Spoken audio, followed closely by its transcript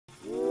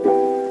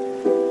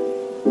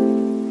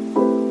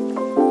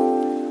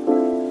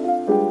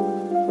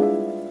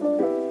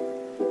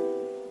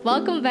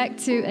Welcome back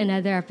to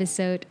another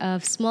episode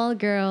of Small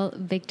Girl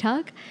Big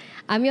Talk.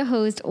 I'm your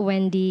host,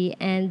 Wendy,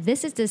 and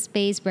this is the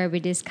space where we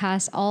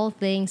discuss all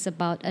things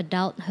about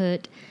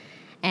adulthood.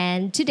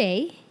 And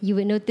today, you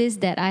will notice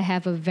that I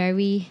have a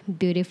very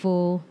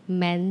beautiful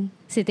man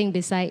sitting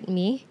beside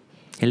me.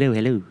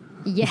 Hello.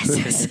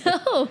 Yes,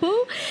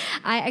 so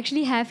I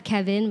actually have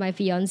Kevin, my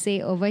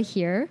fiancé, over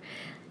here.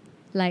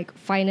 Like,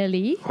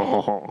 finally.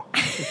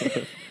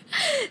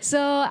 So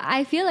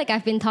I feel like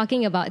I've been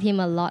talking about him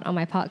a lot on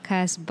my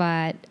podcast,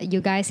 but you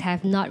guys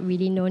have not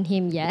really known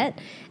him yet.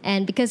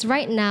 And because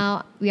right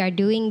now we are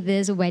doing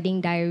this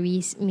Wedding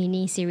Diaries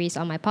mini series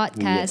on my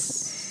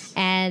podcast,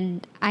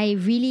 and I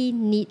really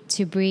need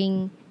to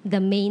bring the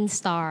main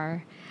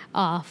star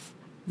of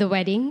the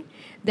wedding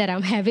that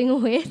I'm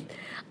having with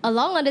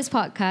along on this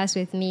podcast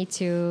with me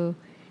to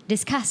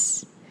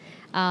discuss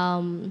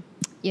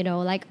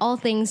like all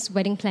things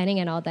wedding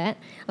planning and all that.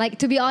 Like,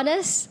 to be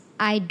honest,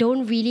 I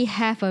don't really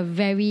have a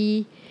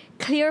very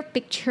clear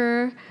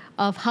picture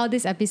of how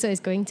this episode is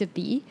going to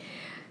be.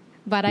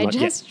 But I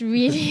just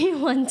really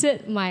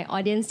wanted my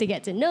audience to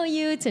get to know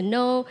you, to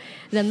know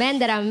the man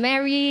that I'm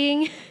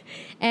marrying.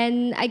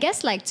 And I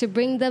guess like to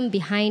bring them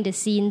behind the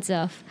scenes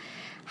of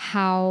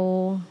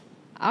how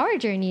our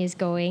journey is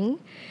going.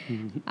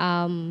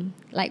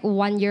 Like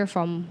 1 year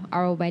from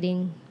our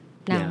wedding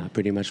now. Yeah,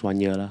 pretty much 1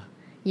 year lah.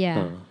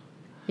 Yeah.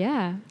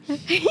 Yeah.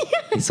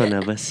 I'm so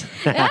nervous.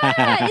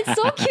 It's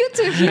so cute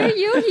to hear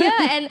you here.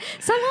 And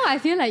somehow I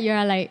feel like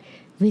you're like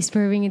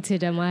whispering into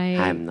the mic.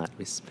 I'm not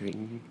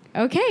whispering.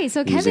 Okay,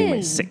 so Kevin. Using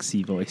my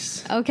sexy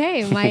voice.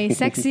 Okay, my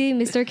sexy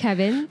Mr.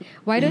 Kevin.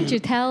 Why don't you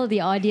tell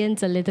the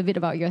audience a little bit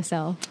about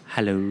yourself?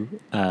 Hello,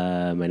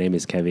 my name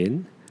is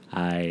Kevin.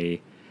 I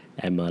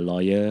am a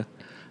lawyer.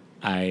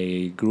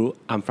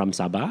 I'm from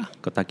Sabah,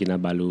 Kota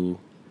Kinabalu.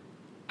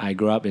 I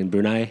grew up in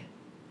Brunei,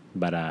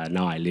 but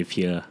now I live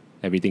here.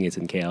 Everything is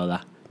in KL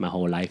lah. My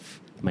whole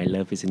life. My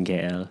love is in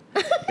KL.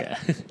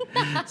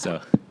 So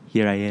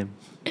here I am.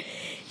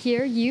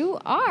 Here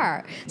you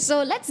are.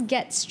 So let's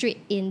get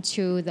straight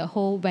into the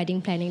whole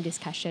wedding planning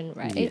discussion,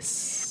 right?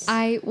 Yes.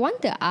 I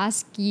want to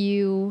ask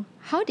you,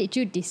 how did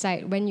you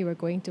decide when you were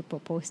going to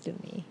propose to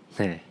me?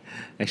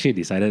 Actually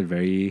decided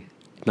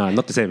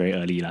not to say very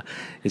early lah.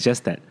 It's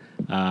just that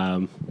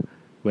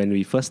when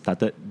we first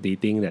started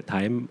dating that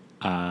time,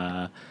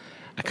 I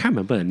can't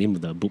remember the name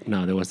of the book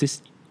now. There was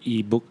this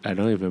e-book, I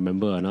don't know if you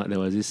remember or not. There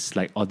was this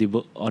like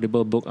audible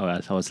book I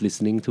was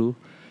listening to.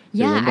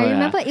 Yeah, I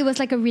remember it was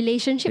like a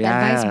relationship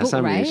advice book,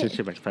 some right?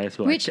 Relationship advice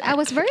book. Which I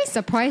was very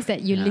surprised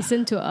that you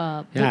listened to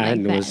a book like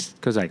and that. it was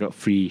because I got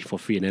for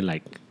free, and then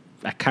like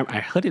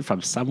I heard it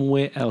from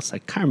somewhere else. I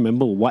can't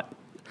remember what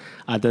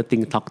other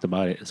thing talked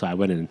about it, so I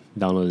went and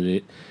downloaded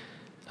it.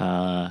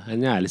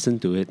 And I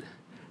listened to it,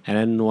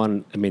 and then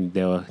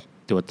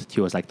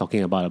he was like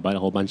talking about a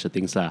whole bunch of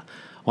things lah.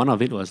 One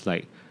of it was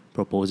like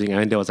proposing. I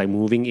mean, there was like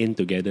moving in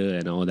together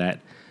and all that.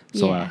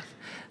 So, I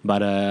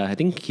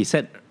think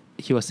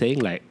he was saying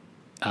like,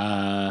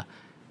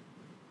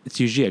 it's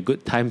usually a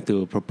good time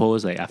to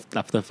propose like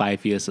after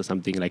 5 years or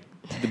something. Like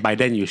by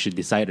then you should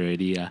decide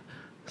already.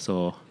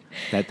 So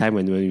that time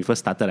when we first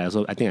started, I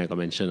think I got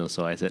mentioned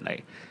also. I said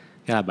like,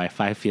 by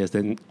 5 years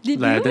then. Did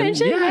you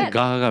mention that? Yeah,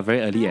 got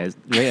very early. I said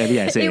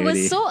it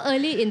already. was so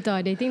early into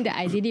our dating that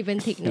I didn't even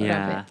take note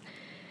of it.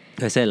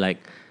 I said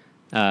like,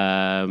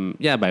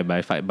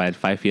 by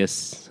 5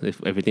 years, if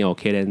everything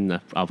okay,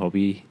 then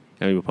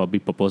we'll probably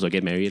propose or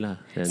get married lah.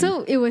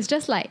 So it was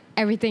just like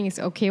everything is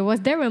okay. Was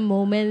there a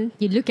moment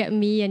you look at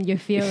me and you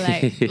feel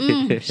like,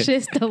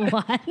 she's the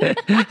one?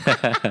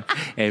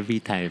 Every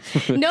time.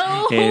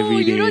 No,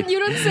 Every day. you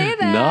don't say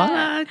that.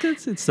 No,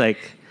 because it's like,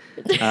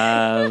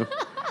 I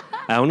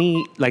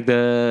only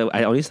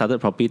started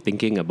properly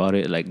thinking about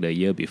it like the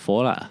year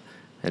before lah,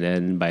 and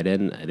then by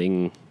then I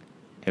think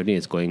everything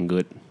is going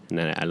good. And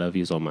then I love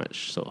you so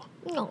much. So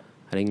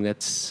I think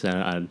that's.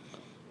 I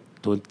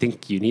don't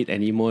think you need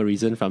any more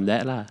reason from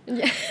that lah.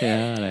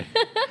 Yeah.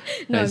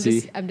 I'm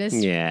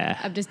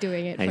just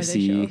doing it for the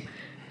show.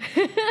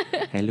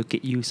 I look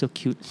at you, so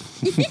cute.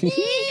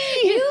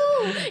 you.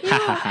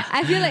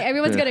 I feel like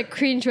everyone's gonna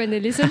cringe when they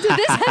listen to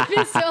this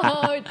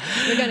episode.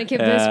 We're gonna keep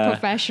this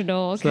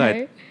professional,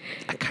 okay?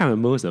 So I can't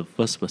remember who's the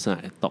first person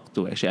I talked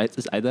to. Actually,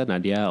 it's either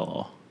Nadia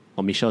or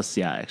Michelle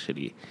Siaw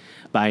actually.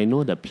 But I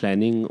know the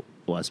planning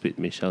was with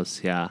Michelle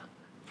Siaw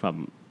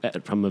from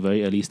a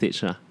very early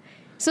stage.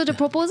 So the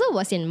proposal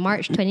was in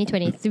March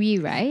 2023,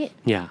 right?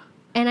 Yeah.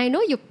 And I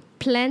know you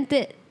planned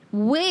it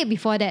way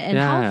before that. And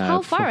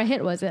how far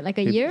ahead was it? Like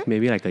a year?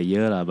 Maybe like a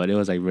year, but it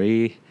was like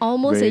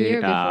almost a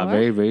year before.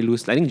 Very, very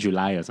loose. I think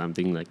July or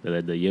something, like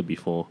the year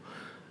before.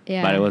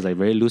 Yeah. But it was like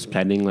very loose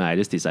planning. I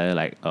just decided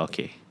like,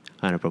 okay,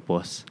 I'm going to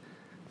propose.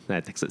 Then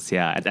I texted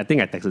Siaw. I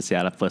think I texted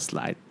Siaw first,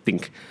 I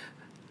think.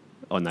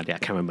 Or Nadia, I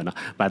can't remember now.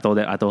 But I told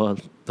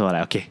her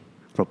like, okay,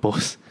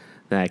 propose.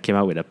 Then I came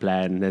out with a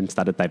plan, then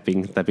started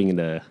typing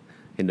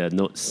in the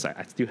notes.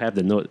 I still have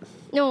the note.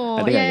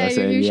 No, you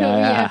showed me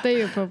after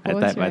you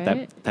proposed,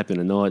 I typed in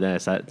the note, then I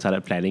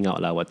started planning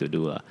out what to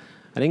do. I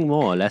think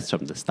more or less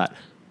from the start,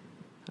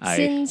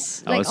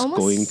 Since I like was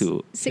almost going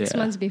to 6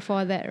 months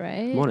before that,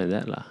 right? more than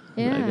that lah.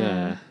 Yeah.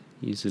 Like,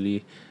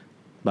 usually,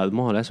 but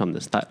more or less from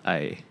the start,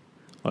 I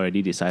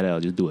already decided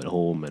I'll just do at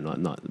home and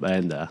whatnot. But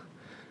then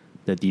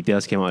the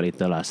details came out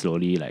later lah.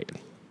 Slowly, like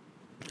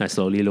I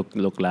slowly look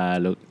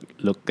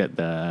at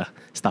the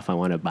stuff I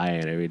want to buy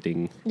and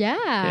everything.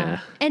 Yeah.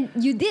 And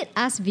you did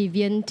ask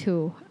Vivian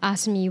to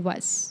ask me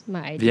what's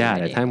my idea. Yeah,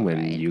 the wedding, time when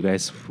right? you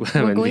guys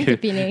We're going to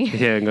Penang.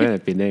 Yeah, going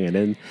to Penang, and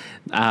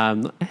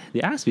then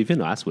they asked Vivian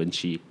to ask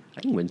Wendy.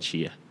 I think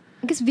Wendy.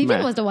 Because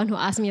Vivian was the one who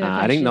asked me the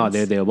questions. I think no,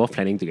 they were both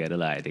planning together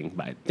lah. I think,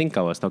 but I think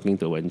I was talking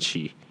to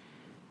Wendy.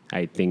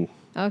 I think.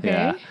 Okay.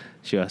 Yeah,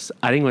 she was.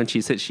 I think when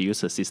she said she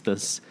used her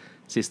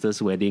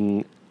sister's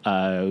wedding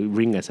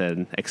ring as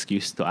an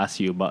excuse to ask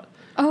you about.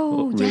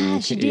 Oh, yeah,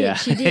 she did. Yeah.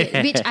 She did,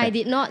 which I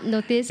did not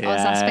notice or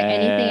suspect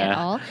anything at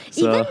all.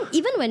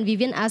 Even when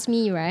Vivian asked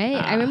me, right,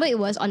 I remember it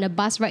was on a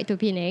bus ride to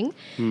Penang,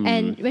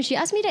 and when she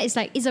asked me that,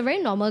 it's a very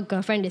normal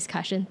girlfriend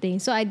discussion thing.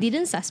 So I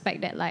didn't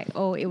suspect that, like,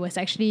 oh, it was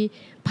actually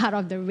part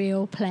of the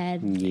real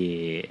plan.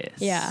 Yes.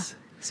 Yeah.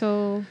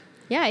 So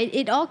yeah,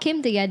 it all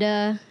came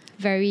together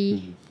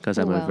very. Because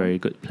I'm a very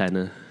good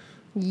planner.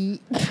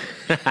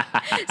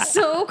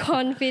 So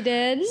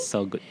confident.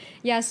 So good.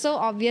 Yeah, so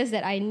obvious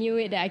that I knew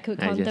it, that I could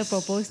counter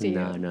propose to you.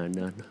 No.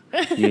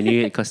 You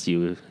knew it because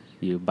you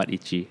butt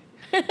itchy.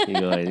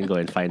 You go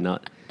and find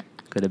out.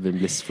 Could have been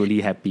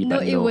blissfully happy,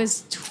 but no. It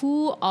was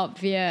too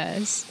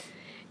obvious.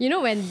 You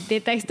know, when they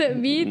texted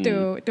me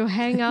to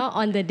hang out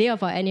on the day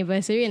of our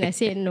anniversary and I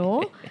said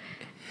no,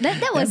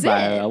 that was it.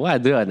 What I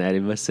do on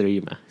anniversary,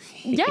 ma?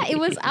 Yeah, it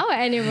was our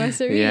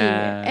anniversary.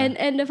 Yeah.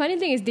 And the funny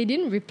thing is they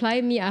didn't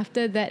reply me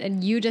after that,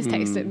 and you just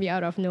texted me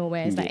out of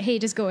nowhere. It's like, hey,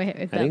 just go ahead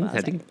with that.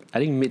 I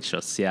think Mitch or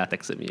Siaw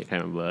texted me. I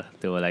can't remember.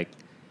 They were like,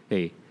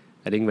 hey,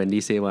 I think Wendy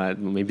say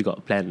maybe got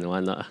a plan and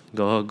whatnot.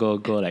 Go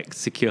like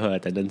secure her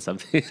attendance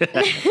something.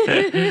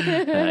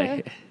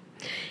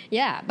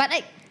 Yeah, but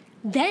like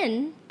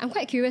then I'm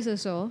quite curious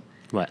also.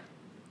 What?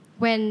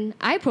 When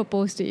I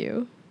proposed to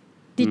you,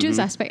 did you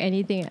suspect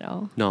anything at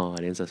all? No, I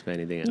didn't suspect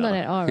anything at all. Not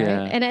at all, right?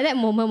 Yeah. And at that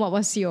moment, what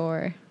was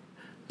your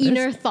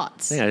inner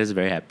thoughts? I think I was just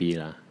very happy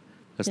lah.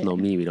 Because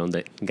normally we don't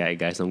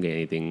guys don't get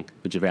anything,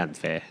 which is very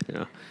unfair. You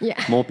know.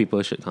 Yeah. More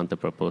people should counter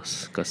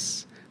propose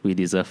because we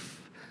deserve.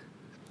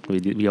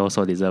 We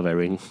also deserve a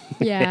ring.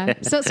 Yeah.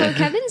 So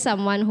Kevin's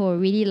someone who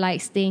really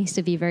likes things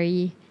to be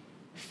very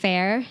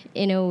fair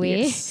in a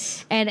way,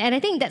 Yes. and I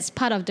think that's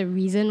part of the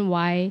reason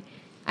why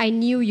I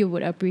knew you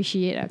would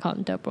appreciate a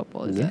counter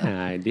proposal.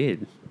 Yeah, I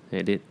did.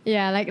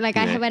 Yeah, like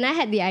when I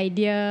had the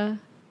idea,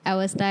 I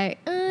was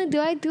like, do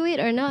I do it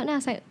or not? And I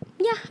was like,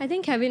 yeah, I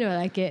think Kevin will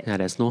like it. Yeah,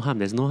 there's no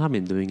harm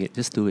in doing it.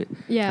 Just do it.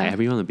 Yeah. Like,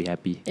 everyone will be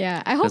happy.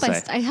 Yeah, I hope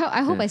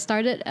I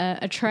started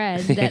a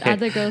trend that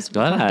other girls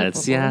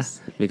propose. Yeah,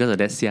 because of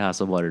that, Siaw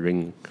also bought a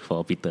ring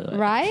for Peter.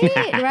 Right.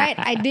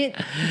 I did,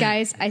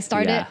 guys. I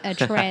started a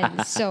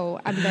trend,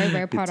 so I'm very,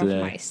 very proud of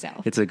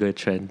myself. It's a good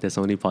trend. There's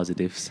only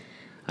positives,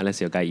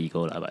 unless you're guy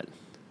ego lah, but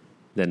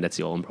then that's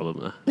your own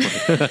problem lah.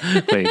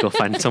 When you go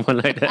find someone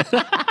like that.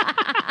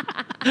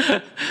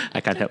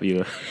 I can't help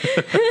you.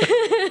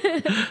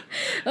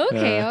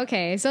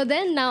 Okay. So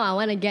then now I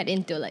want to get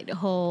into like the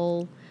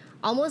whole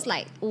almost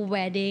like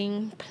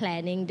wedding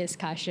planning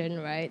discussion,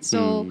 right?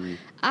 So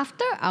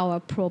after our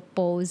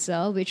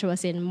proposal, which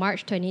was in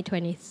March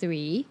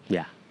 2023,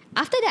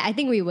 after that, I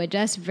think we were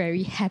just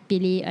very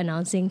happily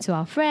announcing to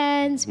our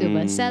friends. We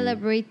were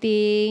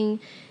celebrating.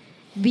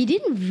 We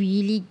didn't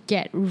really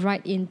get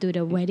right into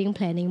the wedding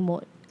planning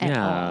mode at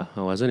all.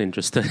 I wasn't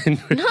interested in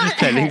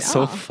planning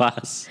so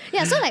fast.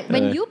 Yeah, so like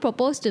when you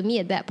proposed to me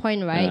at that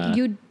point, right?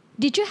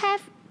 Did you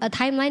have a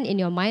timeline in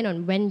your mind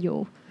on when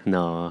you?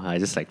 No, I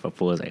just like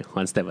propose like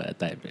one step at a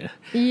time.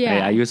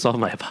 Yeah. I used all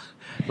my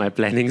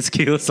planning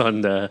skills on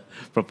the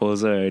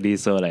proposal already,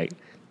 so like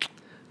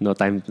no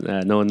time,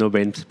 no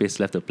brain space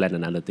left to plan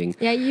another thing.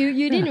 Yeah,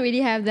 you didn't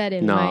really have that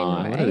in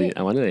mind, right?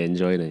 I wanted to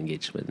enjoy the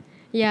engagement.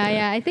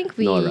 Yeah, I think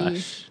we... No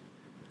rush.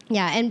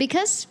 Yeah, and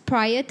because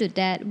prior to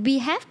that, we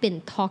have been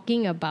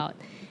talking about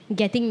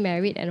getting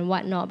married and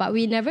whatnot, but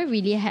we never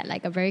really had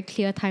like a very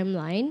clear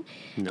timeline.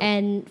 No.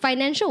 And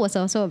financial was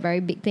also a very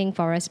big thing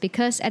for us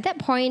because at that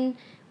point,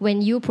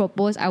 when you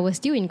proposed, I was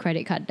still in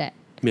credit card debt.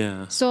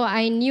 Yeah. So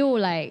I knew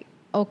like,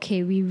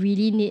 okay, we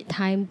really need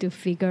time to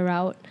figure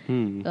out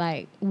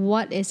like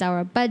what is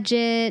our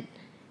budget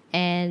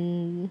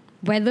and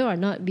whether or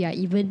not we are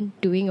even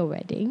doing a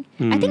wedding.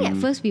 I think at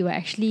first we were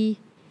actually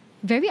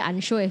very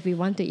unsure if we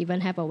want to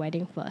even have a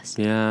wedding first.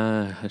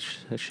 Yeah,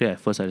 actually at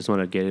first I just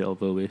want to get it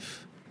over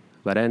with.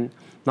 But then,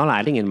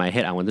 I think in my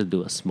head I wanted to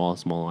do a small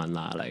one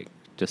lah, like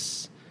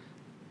just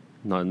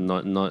not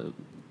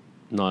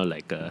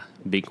like a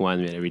big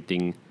one with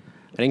everything.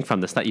 I think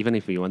from the start, even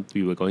if we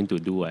were going to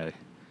do, I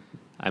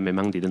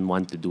memang didn't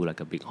want to do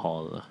like a big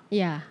hall.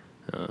 Yeah.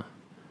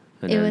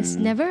 It was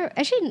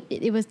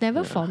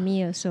never for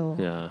me also.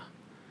 Yeah.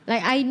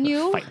 Like I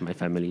knew. Fight my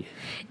family.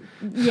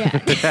 Yeah.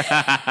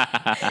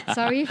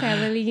 Sorry,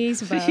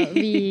 families, but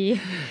we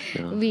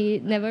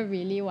never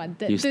really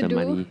wanted Use to the do.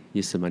 money.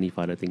 Use the money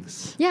for other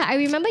things. Yeah, I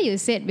remember you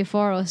said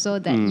before also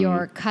that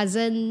your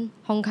cousin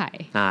Hong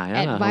Kai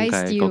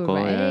advised you, Coco,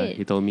 right? yeah.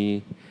 He told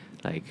me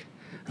like,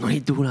 no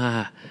need do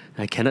lah.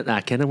 I cannot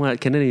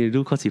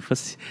do because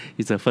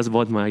he's the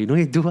firstborn ma. You know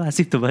you do lah,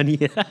 save the money.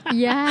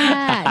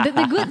 Yeah.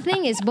 The good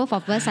thing is both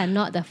of us are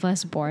not the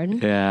firstborn.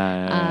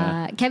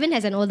 Yeah. Kevin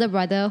has an older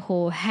brother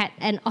who had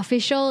an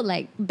official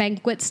like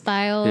banquet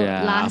style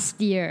last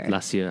year.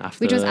 Last year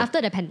after, which was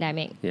after the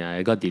pandemic. Yeah,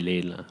 it got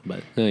delayed lah,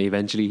 but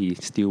eventually he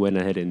still went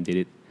ahead and did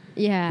it.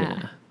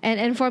 Yeah.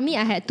 And for me,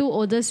 I had two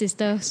older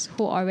sisters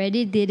who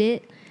already did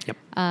it. Yep.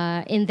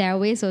 In their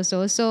ways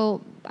also.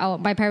 So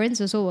my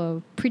parents also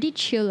were pretty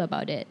chill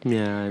about it.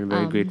 Yeah, I'm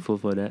very grateful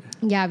for that.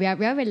 Yeah, we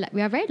are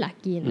very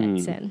lucky in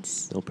that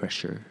sense. No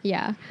pressure.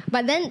 Yeah.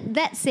 But then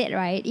that said,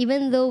 right,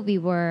 even though we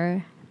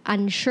were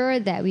unsure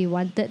that we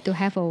wanted to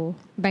have a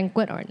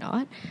banquet or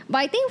not, but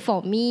I think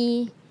for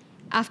me,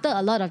 after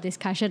a lot of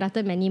discussion,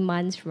 after many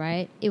months,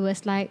 right, it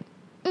was like,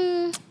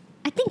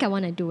 I think I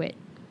want to do it.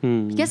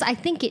 Because I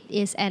think it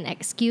is an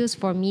excuse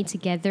for me to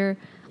gather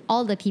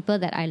all the people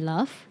that I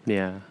love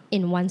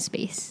in one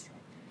space.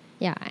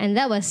 Yeah, and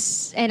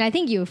I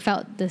think you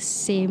felt the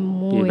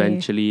same way.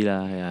 Eventually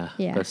yeah.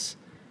 Because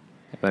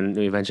when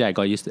eventually I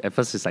got used to, at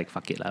first it's like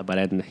fuck it lah, but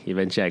then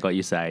eventually I got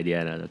used to the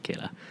idea and I was okay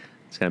lah.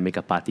 Just gonna make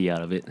a party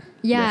out of it.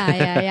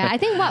 Yeah. I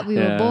think what we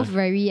were both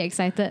very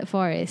excited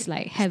for is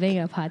like having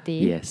a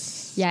party.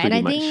 Yes. Yeah,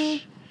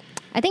 and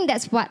I think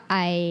that's what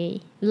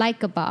I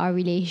like about our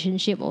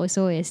relationship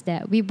also is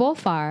that we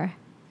both are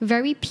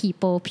very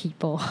people.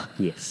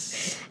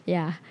 Yes.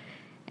 Yeah.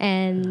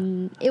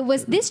 And it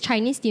was this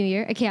Chinese New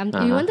Year. Okay,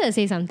 you wanted to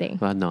say something?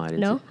 Well, no, I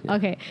didn't. No? Yeah.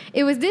 Okay.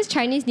 It was this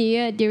Chinese New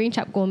Year during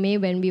Chap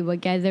Gome when we were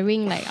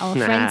gathering like our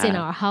friends in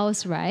our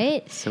house,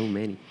 right? So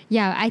many.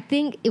 Yeah, I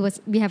think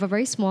we have a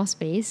very small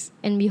space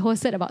and we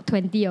hosted about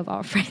 20 of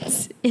our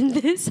friends in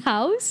this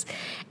house.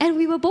 And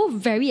we were both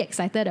very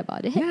excited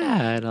about it. Yeah, I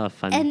had a lot of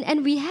fun.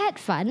 And we had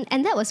fun.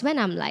 And that was when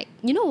I'm like,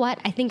 you know what?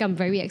 I think I'm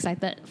very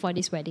excited for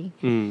this wedding.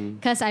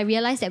 Because I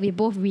realized that we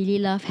both really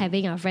love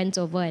having our friends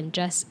over and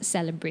just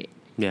celebrate.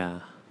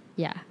 Yeah.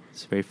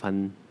 It's very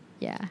fun.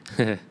 Yeah.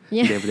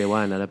 They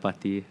want another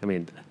party. I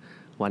mean,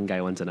 one guy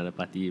wants another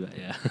party, but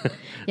yeah.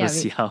 We'll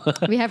see how.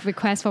 We have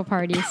requests for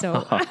parties,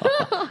 so.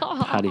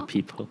 Party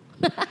people.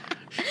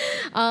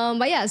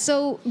 But yeah,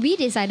 so we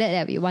decided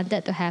that we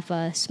wanted to have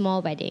a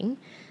small wedding.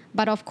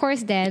 But of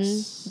course, then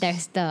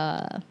there's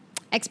the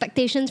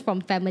expectations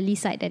from family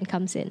side then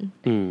comes in.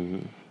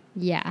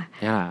 Yeah.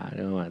 Yeah,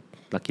 you know what?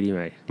 Luckily,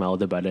 my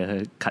older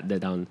brother cut that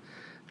down.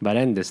 But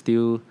then there's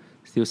still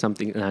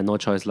something, no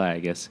choice lah, I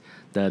guess.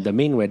 The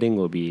main wedding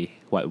will be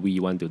what we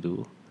want to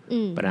do.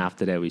 But then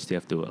after that, we still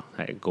have to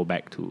go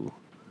back to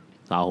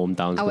our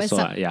hometowns.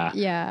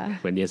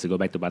 When he has to go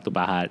back to Batu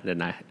Pahat,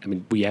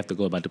 then we have to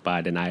go to Batu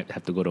Pahat, then I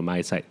have to go to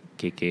my side,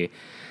 KK.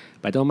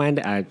 But I don't mind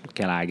that.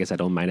 I guess I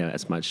don't mind it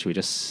as much.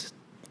 Because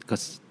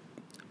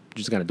we're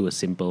just gonna do a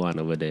simple one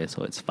over there,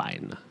 so it's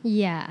fine.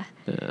 Yeah.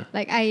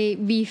 Like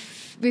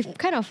we've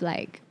kind of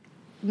like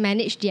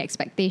manage the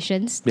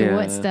expectations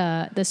towards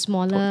the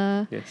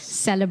smaller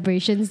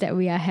celebrations that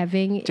we are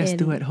having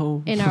do at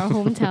home in our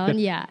hometown.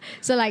 Yeah.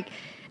 So like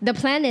the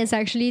plan is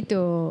actually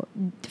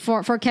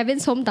for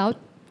Kevin's hometown,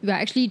 we're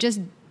actually just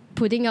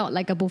putting out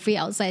like a buffet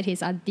outside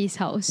his auntie's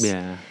house.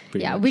 Yeah.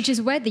 Much. Which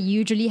is where they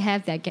usually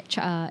have their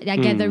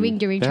gathering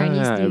during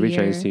Chinese New Year. Every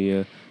Chinese New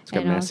Year. It's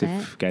got a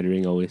massive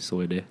gathering always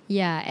over there.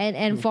 Yeah,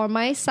 and for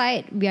my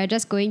side, we are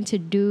just going to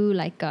do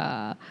like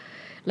a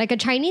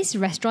Chinese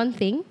restaurant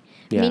thing.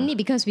 Yeah. Mainly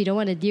because we don't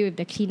want to deal with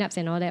the cleanups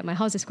and all that. My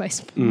house is quite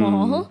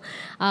small.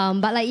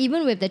 But like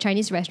even with the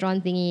Chinese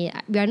restaurant thingy,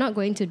 we are not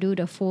going to do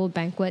the full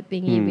banquet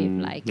thingy with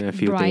like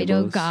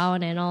bridal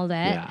gown and all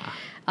that.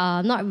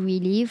 Yeah. Not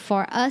really.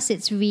 For us,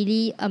 it's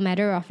really a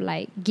matter of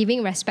like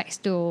giving respects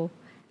to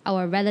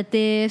our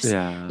relatives,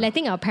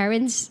 letting our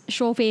parents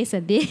show face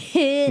a bit,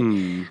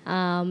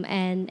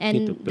 and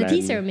the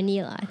tea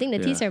ceremony. I think the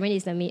tea ceremony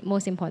is the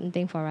most important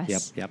thing for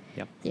us.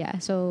 Yep. Yeah,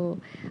 so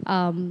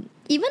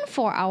even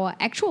for our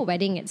actual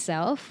wedding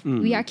itself,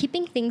 we are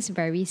keeping things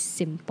very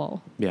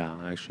simple. Yeah,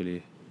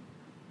 actually.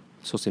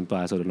 So simple,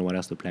 I also don't know what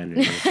else to plan.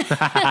 Really.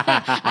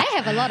 I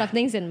have a lot of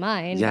things in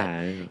mind.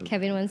 Yeah.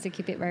 Kevin wants to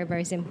keep it very,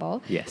 very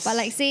simple. Yes. But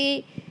like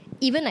say,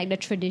 even like the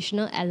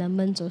traditional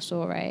elements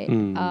also, right?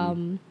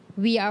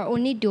 We are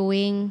only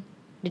doing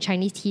the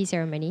Chinese tea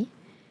ceremony.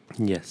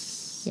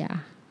 Yes. Yeah.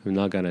 We're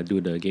not going to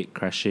do the gate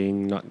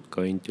crashing, not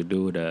going to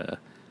do the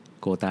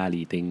kota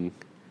li thing.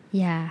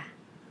 Yeah.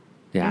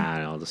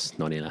 Yeah, I'll just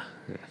not it lah.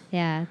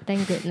 Yeah,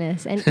 thank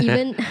goodness. And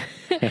even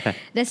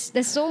there's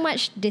so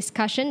much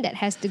discussion that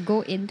has to go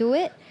into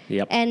it.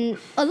 Yep. And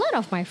a lot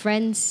of my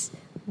friends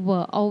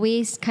were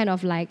always kind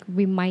of like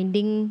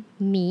reminding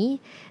me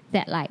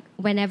that like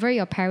whenever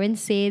your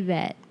parents say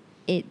that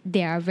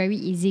they are very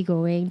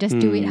easygoing, just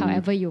do it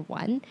however you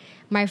want.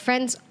 My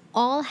friends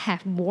all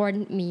have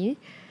warned me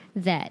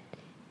that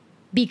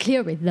be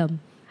clear with them.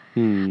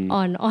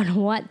 on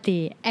what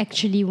they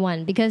actually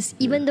want. Because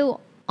even though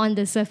on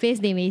the surface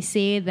they may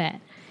say that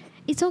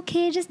it's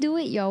okay, just do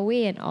it your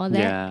way and all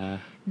that,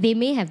 they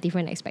may have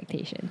different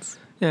expectations.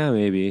 Yeah,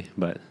 maybe.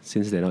 But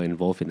since they're not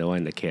involved in the one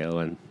in the KL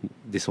one,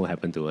 this won't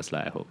happen to us,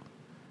 I hope.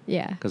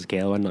 Yeah. Because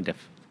KL one,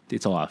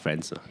 it's all our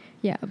friends. So.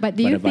 Yeah, but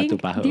do you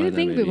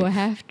think we will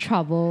have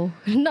trouble?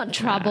 Not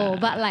trouble,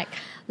 but like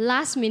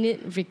last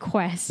minute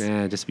requests.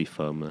 Yeah, just be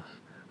firm.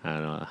 I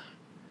don't know.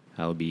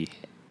 I'll be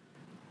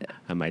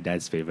my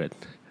dad's favorite.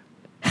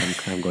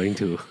 I'm going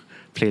to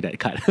play that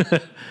card.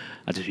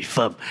 I'll just be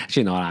firm.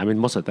 Actually, no. I mean,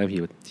 most of the time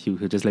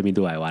he'll just let me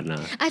do what I want.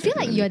 I feel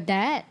like your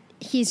dad,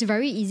 he's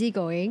very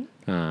easygoing,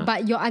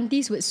 but your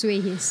aunties would sway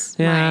his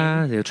mind.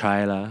 Yeah, they'll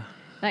try lah.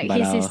 Like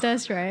but his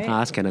sisters, right?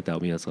 Ask Kenneth tell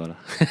me also.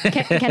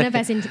 Kenneth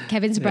as in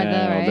Kevin's brother,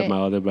 right? My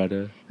older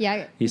brother.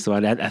 Yeah. He's the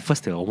one that at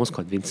first they almost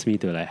convinced me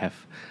to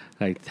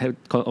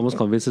almost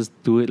convinced us to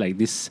do it like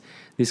this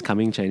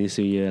coming Chinese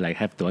New Year, like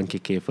have the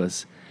 1KK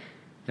first.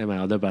 And my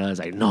older brother is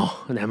like, no,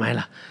 never mind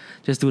lah.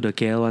 Just do the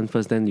KL one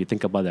first, then you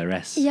think about the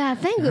rest. Yeah,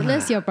 thank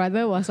goodness your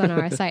brother was on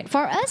our side.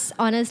 For us,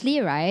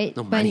 honestly, right?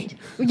 No money.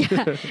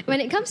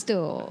 When it comes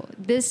to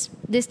this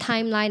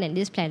timeline and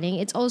this planning,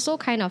 it's also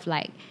kind of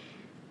like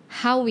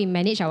how we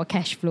manage our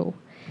cash flow.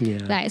 Yeah.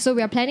 Like, so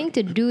we are planning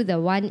to do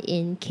the one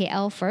in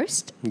KL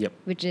first. Yep.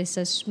 Which is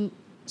a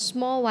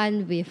small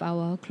one with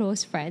our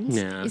close friends.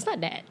 Yeah. It's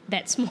not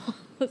that small.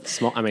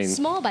 Small, I mean...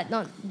 Small, but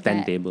not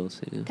 10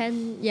 tables. Yeah.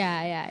 10,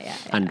 yeah.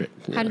 100.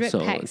 100 so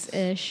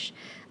packs-ish.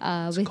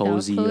 With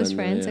our close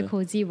friends, a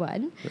cozy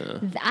one. Yeah.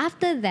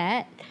 After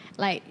that,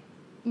 like...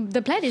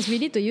 The plan is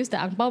really to use the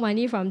ang pao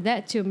money from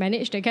that to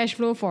manage the cash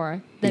flow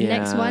for the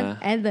next one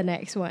and the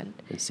next one.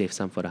 And save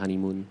some for the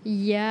honeymoon.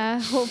 Yeah,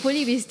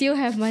 hopefully we still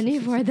have money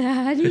for the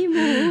honeymoon.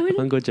 I want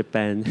to go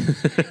Japan.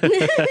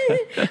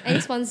 Any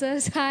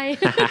sponsors? Hi.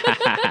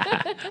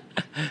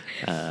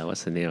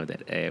 What's the name of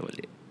that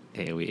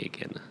airway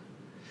again?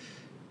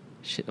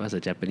 Shit, what's the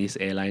Japanese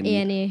airline?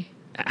 ANA.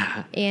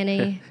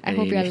 ANA. I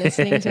hope you're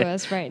listening to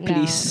us right now.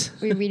 Please.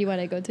 We really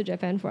want to go to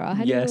Japan for our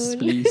honeymoon. Yes,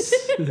 please.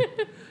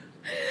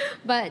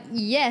 But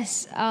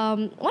yes,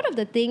 one of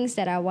the things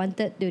that I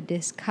wanted to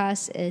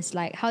discuss is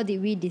like how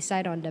did we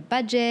decide on the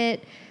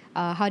budget?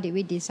 How did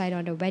we decide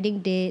on the wedding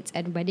dates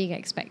and wedding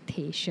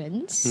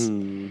expectations?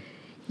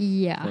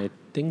 Yeah. I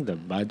think the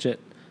budget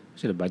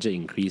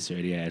increased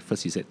already. At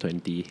first you said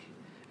 20.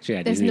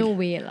 Actually, There's no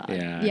way lah.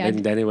 Yeah.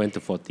 Then it went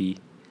to 40.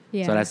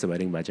 Yeah. So that's the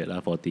wedding budget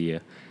lah, 40. Yeah.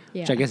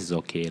 Which I guess is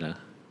okay lah.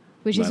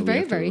 Which is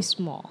very, very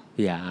small.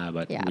 Yeah,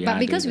 but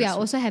because we are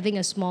also having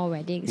a small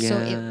wedding, so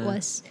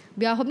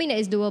we are hoping that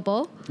it's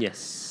doable.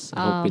 Yes,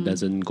 I hope it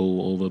doesn't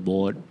go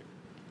overboard.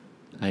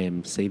 I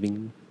am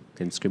saving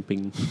and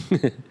scrimping.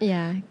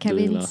 Yeah,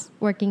 Kevin's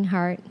working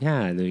hard.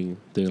 Yeah, doing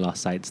a lot of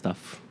side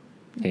stuff.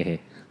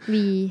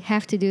 We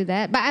have to do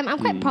that, but I'm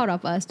quite proud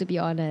of us, to be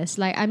honest.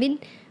 Like, I mean,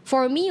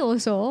 for me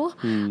also,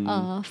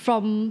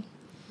 from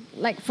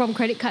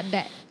credit card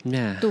debt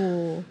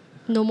to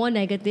no more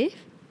negative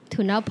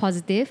to now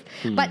positive.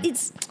 But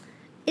it's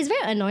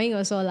very annoying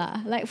also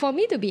lah. Like for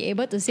me to be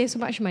able to save so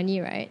much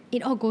money, right?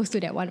 It all goes to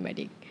that one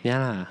wedding.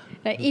 Yeah.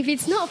 Like if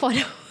it's not for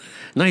the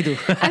no, I do.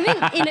 I mean,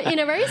 in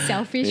a very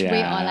selfish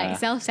way or like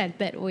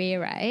self-centered way,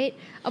 right?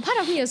 A part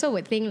of me also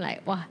would think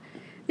like, wow,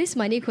 this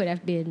money could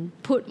have been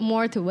put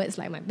more towards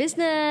like my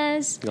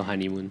business. Go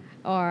honeymoon.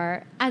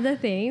 Or other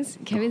things.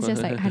 Kevin's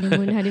just like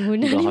honeymoon.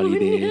 Go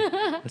holiday.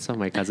 That's what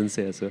my cousin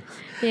said also.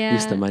 Yeah.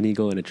 Use the money,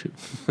 go on a trip.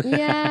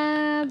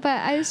 Yeah, but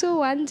I also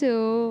want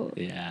to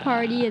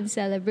party and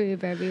celebrate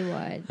with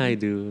everyone. I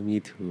do, me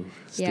too.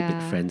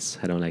 Stupid friends.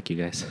 I don't like you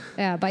guys.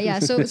 Yeah, but yeah,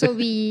 so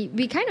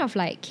we kind of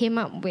like came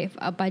up with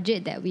a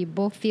budget that we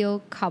both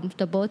feel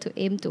comfortable to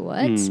aim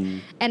towards.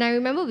 And I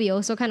remember we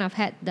also kind of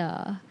had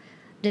the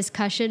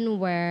discussion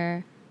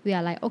where we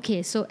are like,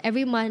 okay, so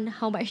every month,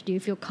 how much do you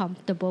feel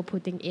comfortable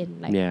putting in?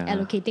 Like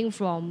allocating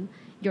from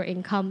your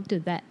income to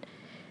that.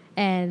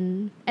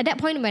 And at that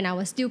point when I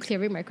was still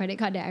clearing my credit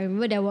card, I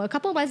remember there were a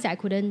couple of months that I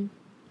couldn't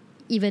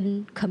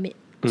even commit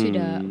to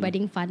the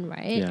wedding fund,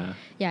 right?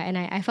 Yeah, and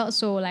I felt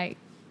so like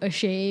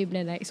ashamed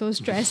and like so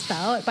stressed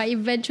out. But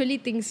eventually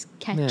things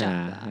catch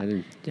up.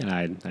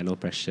 I know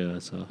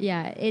pressure, so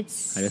I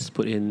just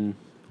put in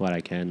what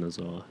I can as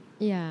well.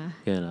 Yeah.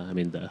 Yeah, I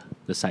mean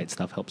the side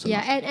stuff helps a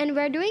lot. Yeah, and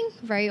we're doing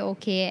very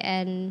okay.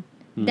 And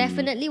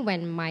definitely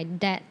when my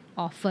dad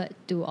offered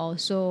to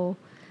also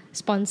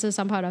sponsor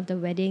some part of the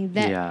wedding,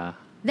 that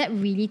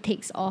really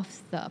takes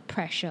off the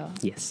pressure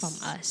from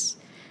us.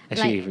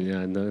 Actually,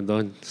 like,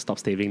 don't stop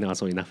saving now,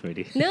 so enough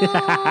already. No,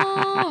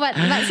 but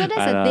so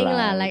that's the thing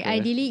lah. Like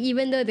ideally,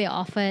 even though they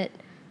offered,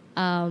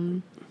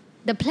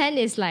 the plan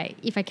is like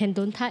if I can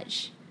don't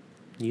touch.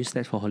 Use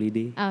that for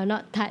holiday.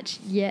 Not touch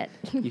yet.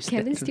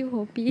 Kevin's still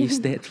hoping. Use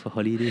that for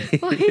holiday.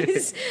 For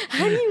his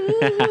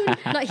honeymoon.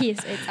 Not his,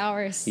 it's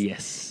ours.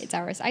 Yes. It's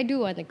ours. I do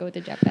want to go to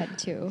Japan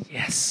too.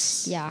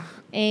 Yes. Yeah.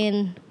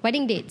 And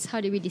wedding dates, how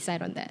did we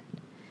decide on that?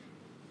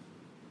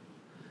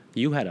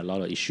 You had a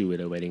lot of issue with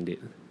a wedding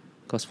date.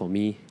 Because for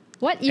me...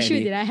 What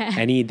issue did I have?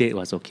 Any date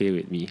was okay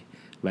with me.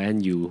 But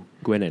then you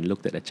went and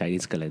looked at the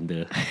Chinese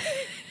calendar.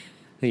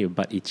 Then you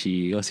butt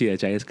itchy. You see the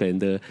Chinese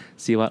calendar,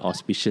 see what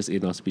auspicious,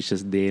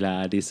 inauspicious day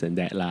lah, this and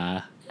that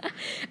lah.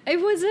 It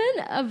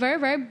wasn't a very,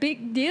 very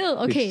big deal.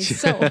 Okay,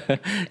 so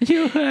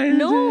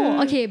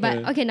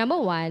number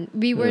one,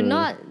 we were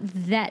not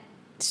that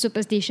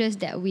superstitious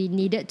that we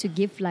needed to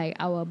give like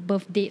our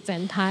birth dates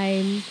and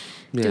time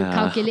to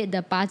calculate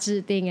the 八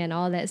字 thing and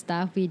all that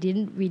stuff. We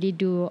didn't really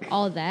do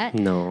all that.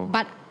 No.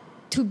 But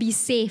to be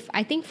safe,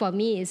 I think for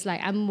me, it's like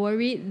I'm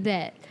worried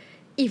that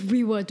if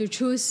we were to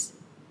choose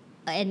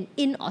an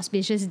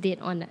inauspicious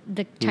date on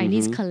the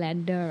Chinese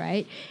calendar,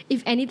 right?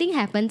 If anything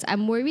happens,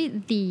 I'm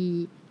worried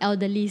the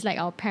elderlies, like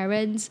our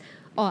parents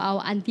or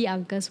our auntie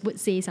uncles, would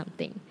say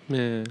something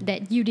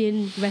that you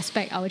didn't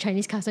respect our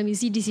Chinese custom. You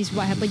see, this is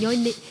what happened.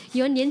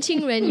 You're 年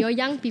轻人, you're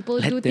young people.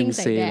 Let do them things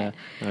say like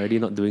that. Already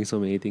not doing so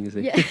many things.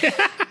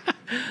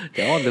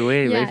 They're all the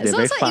way. Yeah, they're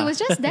very so far. it was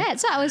just that.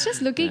 So I was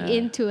just looking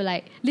into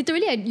like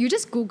literally, you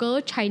just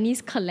Google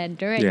Chinese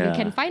calendar and you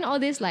can find all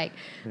these like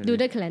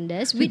doodle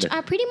calendars, which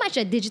are pretty much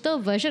a digital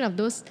version of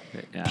those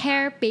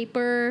tear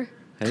paper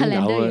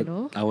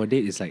calendar. Our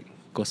date is like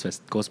Ghost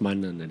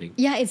Month, I think.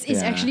 Yeah, it's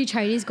actually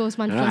Chinese Ghost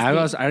Month. I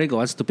already got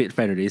one stupid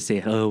friend already say,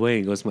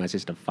 when Ghost Month,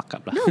 just the fuck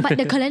up lah. No, but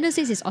the calendar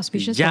says it's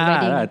auspicious for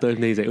wedding. I told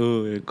him, he's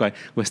like, quite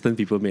Western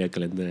people make a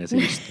calendar. I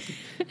said,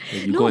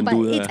 you go and but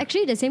do it's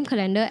actually the same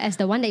calendar as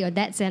the one that your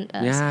dad sent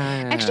us.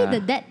 Actually,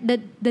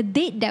 the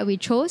date that we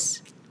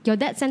chose, your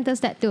dad sent us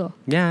that too.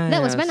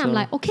 That was when I'm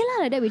like, okay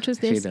lah, like that we chose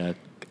this.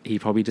 He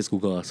probably just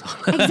Google also.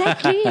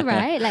 Exactly,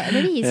 right? Like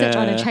maybe he searched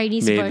on a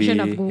Chinese version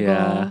of Google.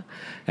 Yeah.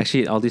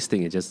 Actually, all these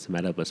things is just a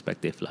matter of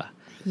perspective lah.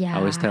 Yeah. I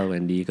always tell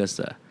Wendy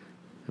because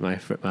my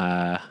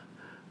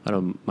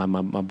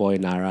boy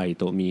Nara, he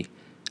told me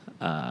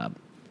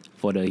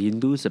for the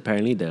Hindus,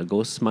 apparently the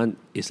Ghost Month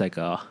is like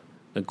a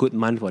good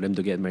month for them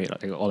to get married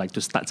or like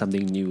to start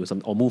something new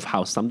or move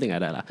house, something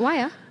like that lah.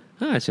 Why?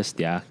 It's just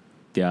their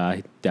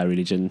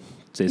religion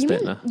says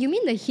that. You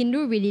mean the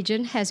Hindu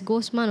religion has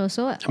Ghost Month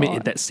also? I mean,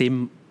 in that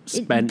same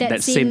span,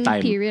 that same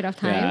time period of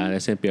time. Yeah,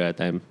 that same period of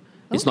time.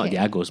 It's not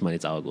their Ghost Month;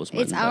 it's our Ghost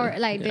Month. It's our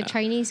the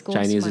Chinese Ghost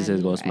Month. Chinese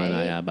is Ghost Month,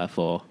 right? but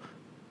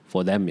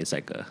for them, it's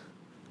like a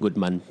good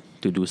month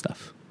to do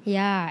stuff.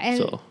 Yeah,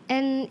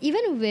 and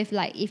even with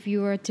like if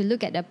you were to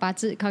look at the 八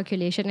字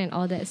calculation and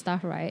all that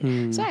stuff, right?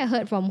 So I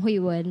heard from Hui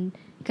Wen,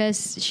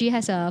 because she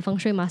has a feng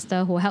shui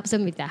master who helps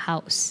them with their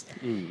house.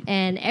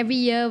 And every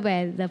year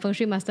when the feng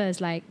shui master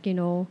is like,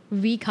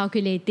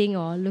 recalculating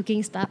or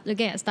looking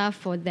at stuff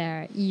for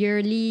their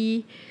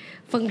yearly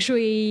feng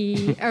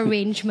shui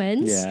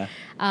arrangements,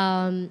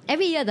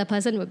 every year the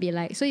person would be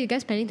like, so you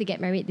guys planning to get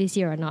married this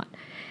year or not?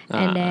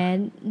 And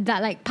then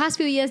that like past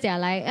few years they're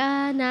like,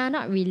 nah,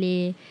 not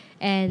really.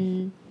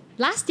 And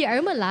I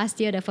remember last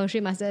year the feng shui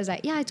master was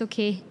like, yeah, it's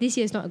okay, this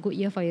year is not a good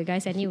year for you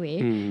guys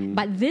anyway.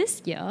 But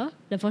this year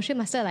the feng shui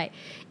master like,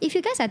 if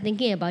you guys are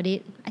thinking about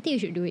it, I think you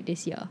should do it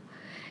this year.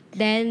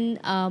 Then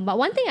but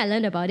one thing I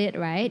learned about it,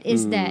 right,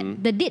 is that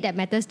the date that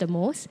matters the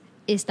most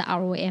is the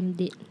ROM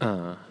date.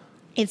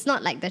 It's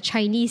not like the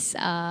Chinese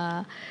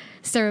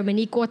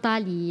ceremony 过大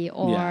礼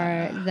or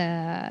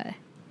the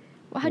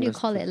how do you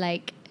call it,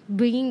 like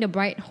bringing the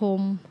bride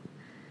home,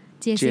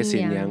 接新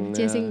娘,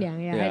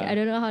 I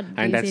don't know how to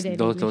say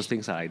that. Those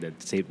things are like the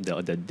same,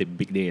 the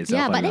big day itself.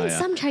 Yeah, but then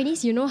some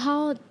Chinese, you know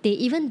how they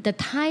even the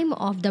time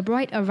of the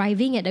bride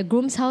arriving at the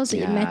groom's house,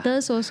 it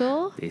matters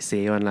also. They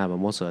say one lah, but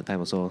most of the time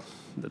also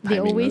the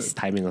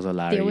timing also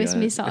they always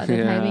miss out on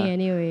the timing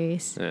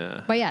anyways.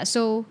 But yeah,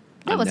 so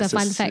that was a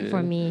fun fact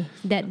for me,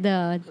 that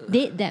the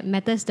date that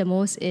matters the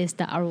most is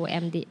the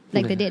ROM date,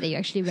 like the date that you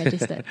actually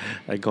registered.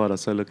 I God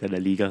also look at the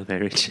legal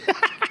marriage.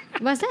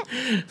 What's that?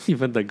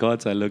 Even the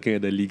gods are looking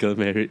at the legal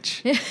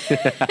marriage.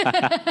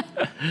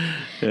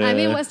 I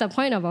mean, what's the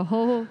point of a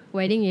whole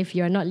wedding if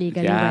you're not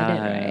legally wedded,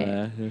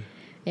 right?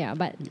 Yeah,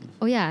 but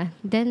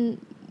then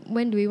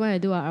when do we want to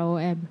do our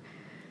ROM?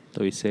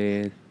 So we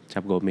say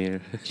Chap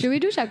Gomer. Should we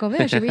do Chap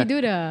Gomer or should we do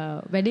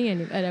the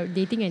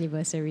dating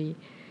anniversary?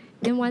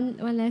 Then one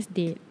last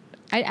date.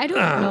 I don't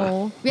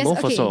know.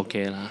 Both also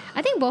okay lah.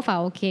 I think both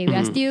are okay. We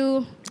are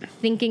still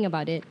thinking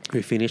about it.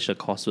 We finish the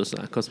courses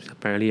because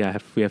apparently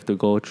we have to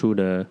go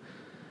through the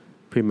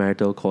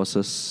premarital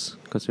courses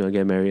because we will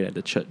get married at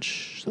the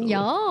church. So.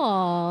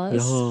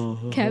 Yes.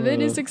 Kevin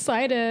is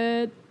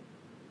excited.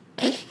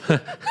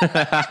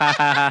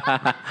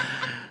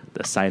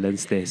 The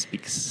silence there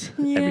speaks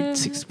every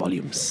 6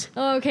 volumes.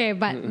 Okay,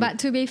 but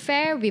to be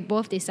fair, we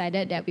both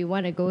decided that we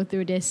want to go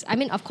through this. I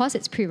mean, of course,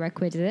 it's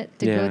prerequisite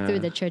to go through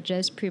the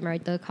church's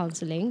premarital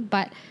counseling,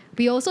 but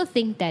we also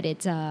think that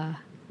it's a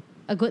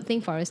good thing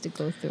for us to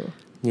go through.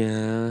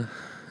 Yeah,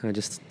 I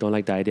just don't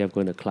like the idea of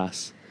going to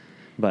class.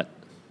 But,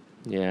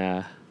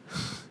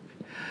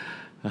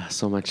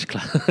 so much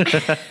class.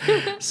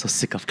 So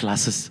sick of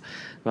classes.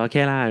 But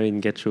okay lah, I mean,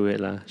 get through it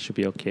lah. Should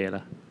be okay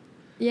lah.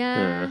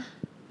 Yeah.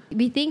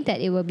 We think that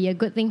it will be a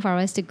good thing for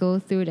us to go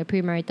through the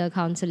premarital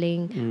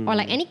counseling or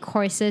like any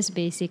courses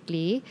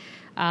basically,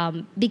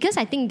 because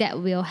I think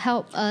that will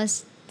help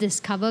us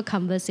discover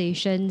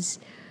conversations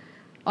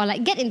or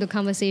like get into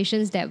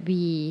conversations that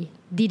we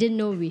didn't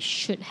know we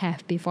should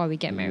have before we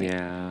get married.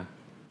 Yeah.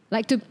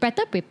 Like to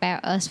better prepare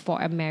us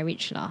for a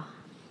marriage lah.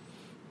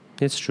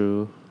 It's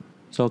true.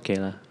 It's okay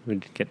lah. We'll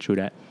get through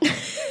that.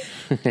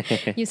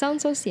 You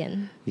sound so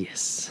sian.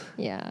 Yes.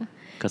 Yeah.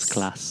 Because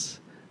class.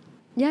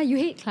 Yeah, you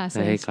hate classes.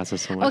 I hate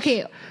classes so much.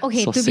 Okay. So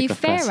To be sick of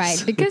fair, classes.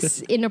 right?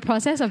 Because in the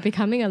process of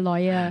becoming a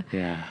lawyer,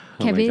 Yeah.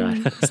 Oh Kevin my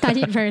God.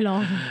 studied very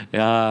long.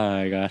 Yeah,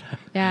 my God.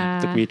 Yeah.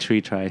 Took me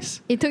 3 tries.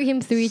 It took him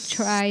 3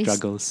 tries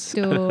Struggles.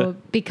 to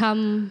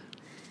become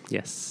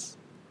Yes.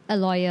 a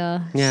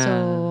lawyer. Yeah.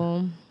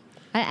 So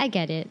I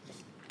get it.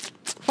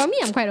 For me,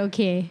 I'm quite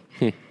okay.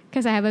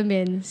 Because I haven't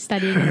been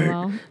studying in a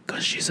while.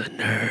 Because she's a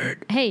nerd.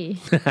 Hey.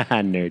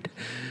 Nerd.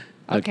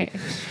 Okay.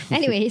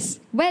 Anyways,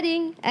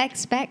 wedding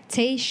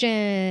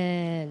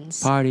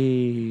expectations.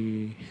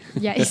 Party.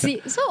 Yeah, you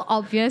see, so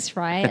obvious,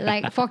 right?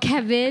 Like for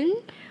Kevin,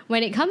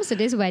 when it comes to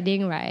this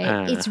wedding,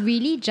 right, it's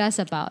really just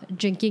about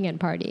drinking and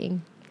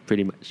partying,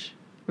 Pretty much.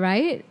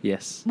 right?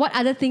 Yes. What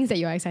other things that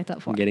you're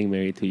excited for? I'm getting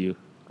married to you.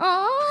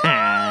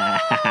 Oh,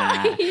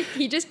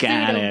 he just threw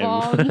Got the him.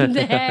 bomb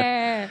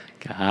there.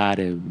 Got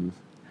him.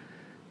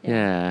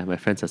 Yeah, my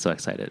friends are so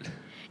excited.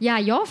 Yeah,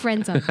 your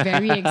friends are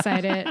very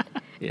excited.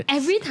 Yes.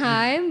 Every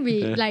time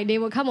they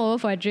would come over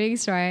for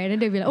drinks, right? And then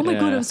they'd be like, "Oh my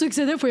God, Yeah. I'm so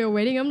excited for your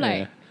wedding." I'm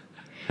like,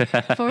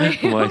 for real?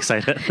 More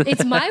excited.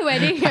 It's my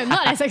wedding. I'm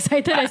not as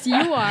excited as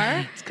you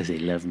are. It's because they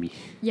love me.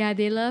 Yeah,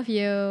 they love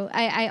you.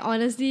 I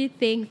honestly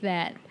think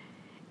that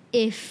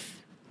if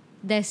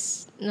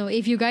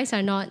you guys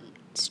are not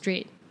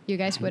straight, you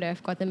guys would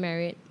have gotten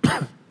married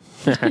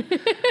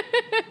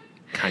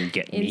Can't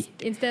get me.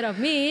 instead of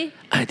me.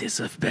 I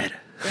deserve better.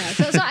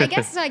 Yeah. So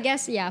I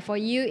guess yeah, for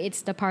you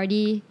it's the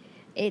party,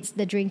 it's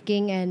the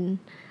drinking, and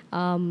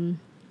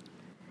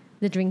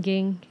the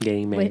drinking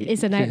Getting married.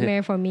 is a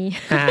nightmare for me.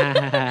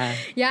 Yeah,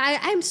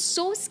 I'm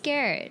so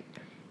scared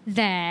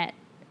that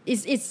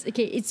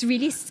it's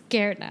really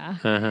scared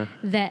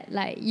that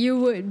like you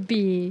would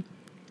be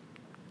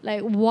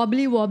like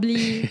wobbly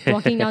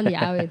walking down the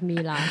aisle with me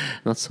lah.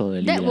 Not so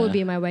early. That will lah.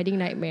 be my wedding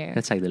nightmare.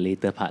 That's like the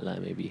later part lah,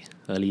 maybe.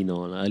 Early no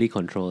lah. Early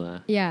control lah.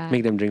 Yeah.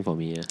 Make them drink for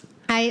me. Yeah.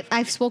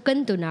 I've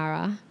spoken to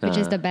Nara, which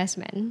is the best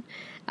man,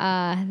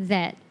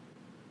 that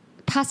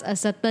past a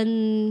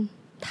certain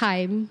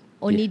time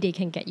only they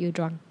can get you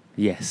drunk.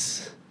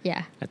 Yes.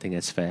 Yeah. I think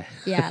that's fair.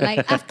 Yeah,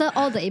 like after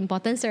all the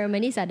important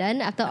ceremonies are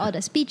done, after all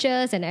the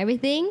speeches and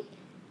everything,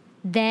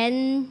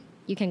 then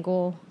you can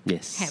go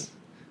Yes. ham.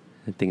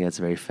 I think that's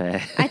very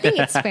fair. I think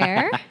it's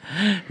fair.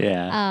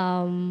 Yeah.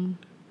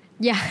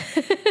 Yeah.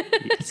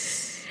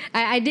 Yes.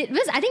 I did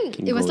because I think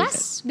Can it was go with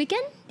last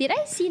weekend. Did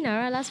I see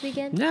Nara last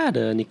weekend? Yeah,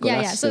 the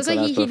Nicolas. Yeah. So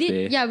Nicolas he birthday.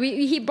 did. Yeah,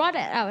 he brought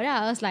it out.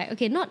 Yeah, I was like,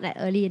 okay, not that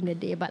early in the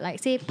day, but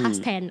like say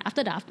past 10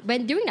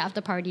 during the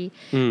after party.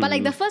 But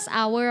like the first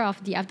hour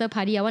of the after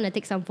party, I want to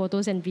take some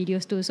photos and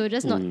videos too. So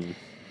just not.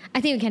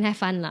 I think we can have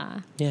fun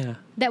lah. Yeah.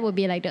 That would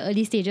be like the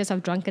early stages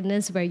of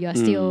drunkenness where you're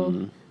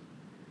still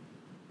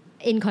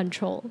in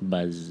control.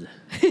 Buzz.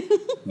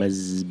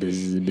 Buzz,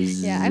 buzz,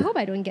 buzz. Yeah, I hope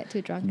I don't get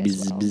too drunk as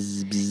Buzz, well.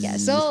 buzz, buzz. Yeah,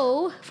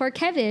 so for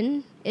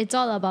Kevin, it's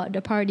all about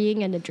the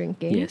partying and the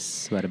drinking.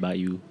 Yes. What about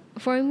you?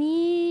 For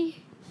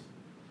me,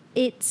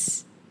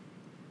 it's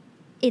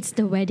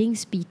the wedding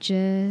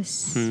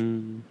speeches.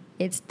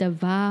 It's the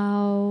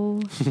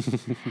vow.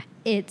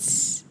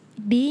 It's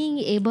being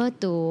able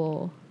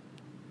to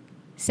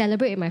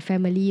celebrate with my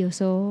family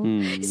also.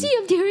 See,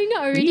 I'm tearing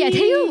up already. I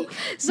tell you.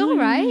 So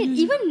right,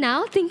 even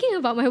now thinking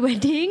about my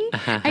wedding,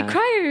 I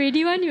cry already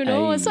you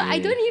know. So I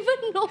don't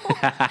even know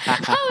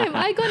how am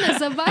I gonna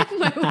survive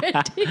my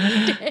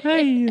wedding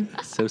day.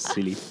 So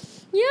silly.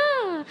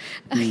 Yeah.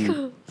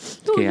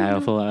 Okay, I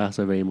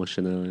also very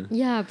emotional.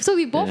 Yeah. So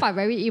we both are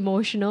very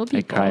emotional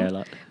people. I cry a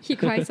lot. He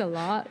cries a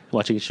lot.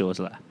 Watching shows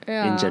lah.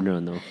 Yeah. In general,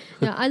 no.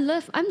 Yeah, I'm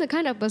the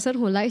kind of person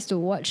who likes to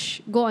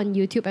go on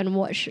YouTube and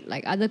watch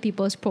like other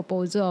people's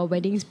proposal or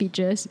wedding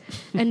speeches,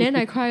 and then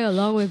I cry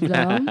along with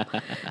them.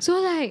 So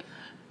like,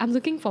 I'm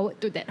looking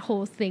forward to that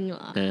whole thing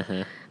lah.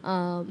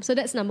 So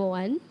that's number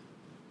one,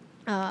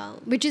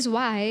 which is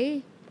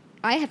why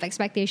I have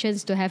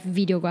expectations to have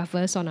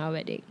videographers on our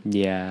wedding.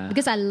 Yeah.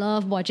 Because I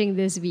love watching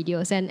these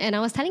videos. And I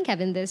was telling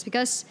Kevin this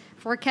because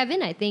for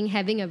Kevin, I think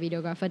having a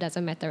videographer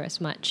doesn't matter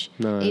as much.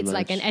 No, it's not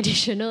like much. an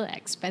additional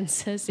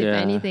expenses, if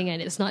anything, and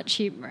it's not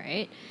cheap,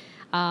 right?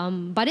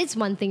 But it's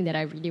one thing that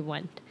I really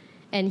want.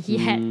 And he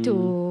had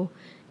to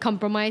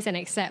compromise and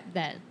accept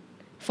that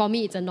for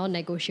me, it's a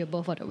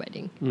non-negotiable for the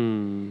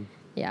wedding.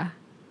 Yeah.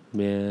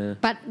 Yeah.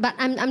 But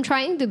I'm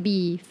trying to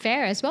be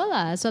fair as well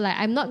lah. So like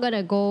I'm not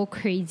gonna go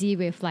crazy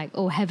with like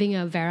having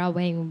a Vera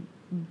wearing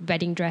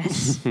wedding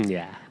dress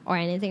Yeah. or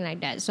anything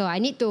like that. So I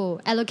need to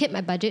allocate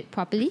my budget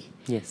properly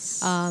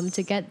Yes.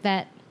 to get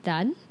that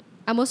done.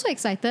 I'm also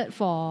excited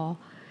for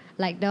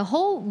like the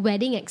whole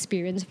wedding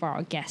experience for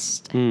our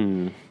guest.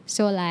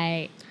 So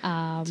like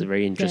It's a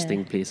very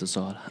interesting place as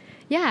well.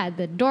 yeah,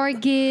 the door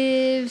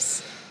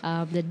gifts,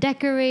 the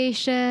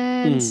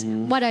decorations,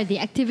 what are the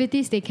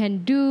activities they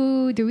can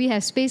do, do we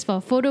have space for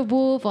a photo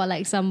booth or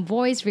like some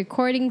voice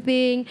recording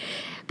thing,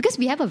 because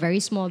we have a very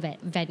small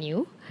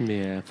venue.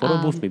 Yeah,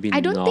 photo booth maybe not. I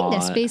don't think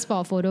there's space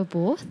for a photo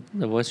booth.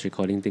 The voice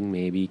recording thing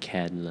maybe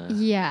can.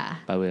 Yeah.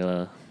 But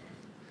we'll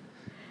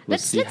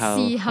let's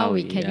see how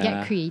we can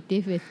get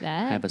creative with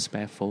that. I have a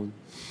spare phone.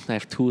 I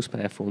have 2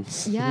 spare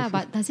phones. Yeah,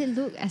 but does it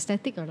look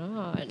aesthetic or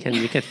not? We can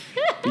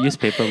use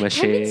paper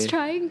mache. Kevin's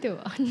trying to.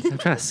 I'm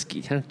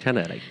trying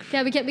to like.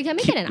 Yeah, we can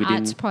make it an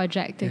arts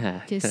project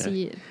to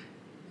see it.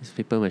 Use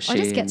paper mache. Or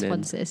just get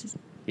sponsors.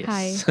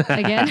 Yes. Hi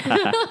again.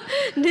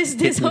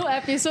 this whole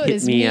episode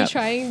is me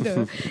trying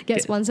to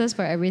get sponsors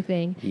for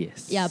everything.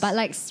 Yes. Yeah, but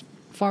like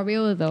for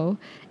real though,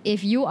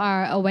 if you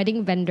are a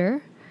wedding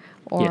vendor,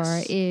 or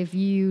if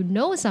you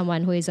know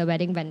someone who is a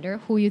wedding vendor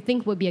who you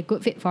think would be a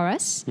good fit for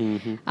us,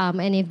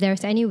 and if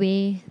there's any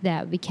way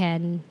that we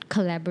can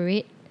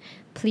collaborate,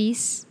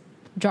 please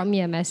drop me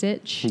a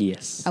message.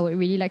 Yes. I would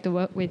really like to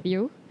work with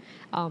you.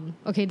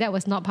 Okay, that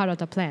was not part of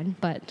the plan,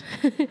 but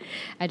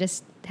I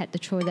just had to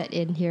throw that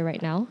in here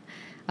right now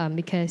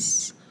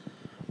because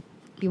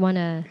we want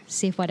to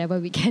save whatever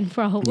we can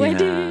for our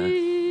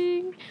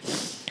wedding.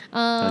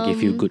 I'll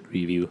give you a good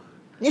review.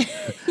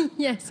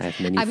 Yes,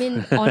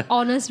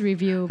 honest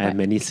review. I have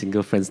many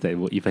single friends that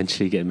will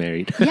eventually get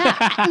married.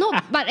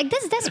 But like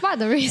that's one of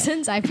the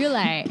reasons I feel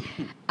like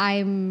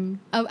I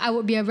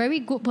would be a very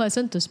good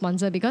person to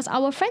sponsor, because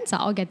our friends are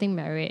all getting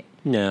married.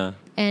 Yeah.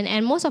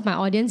 And most of my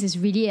audience is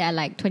really at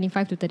like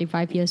 25 to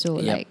 35 years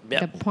old,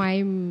 the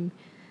prime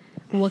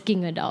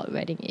working adult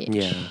wedding age.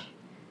 Yeah.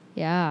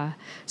 Yeah.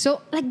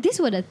 So like these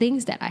were the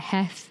things that I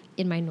have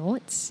in my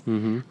notes.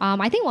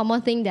 I think one more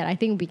thing that I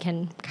think we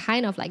can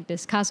kind of like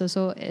discuss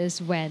also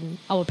is when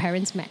our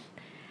parents met.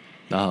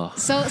 Oh.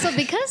 So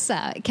because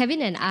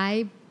Kevin and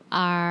I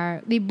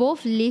we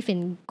both live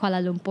in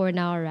Kuala Lumpur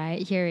now,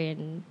 right? Here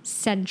in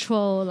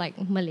central like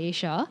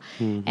Malaysia.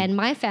 And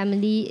my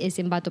family is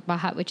in Batu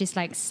Pahat, which is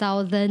like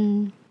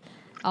southern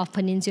of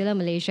Peninsular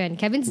Malaysia. And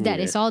Kevin's dad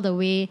is all the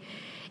way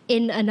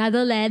in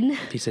another land.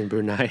 He's in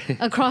Brunei.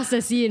 Across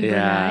the sea in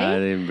Brunei. Yeah,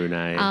 in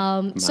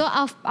Brunei. So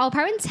our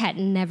parents had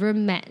never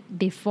met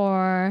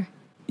before.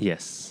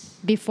 Yes.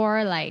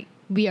 Before like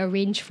we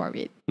arranged for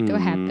it to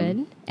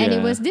happen. And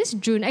it was this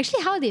June.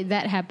 Actually, how did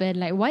that happen?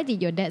 Like, why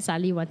did your dad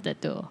suddenly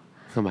wanted to?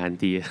 My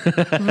auntie.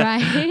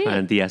 Right? My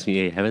auntie asked me,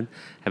 hey, haven't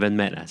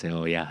met? I said,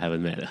 oh yeah,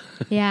 haven't met.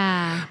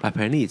 Yeah. But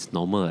apparently it's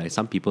normal. Like,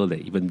 some people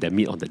they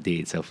meet on the day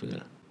itself.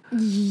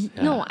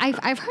 No,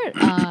 I've heard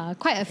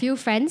quite a few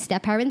friends, their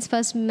parents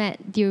first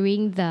met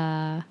during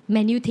the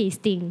menu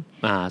tasting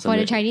for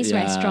the Chinese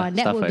restaurant.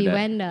 That would be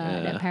when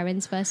the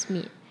parents first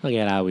meet.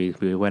 Okay,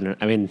 we went.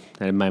 I mean,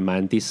 my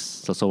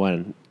aunties also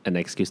want an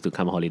excuse to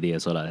come holiday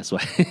as well. That's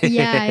why.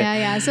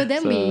 Yeah. So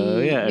then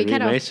we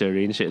kind of managed to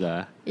arrange it.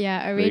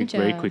 Arrange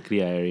very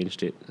quickly. I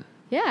arranged it.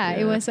 Yeah,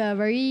 it was a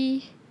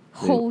very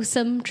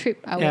wholesome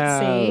trip, I would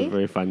say.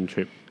 Very fun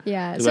trip.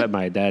 Yeah. So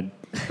my dad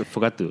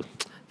forgot to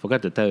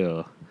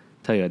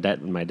tell your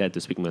dad, my dad,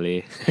 to speak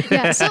Malay.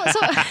 Yeah, so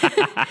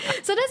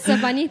that's the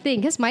funny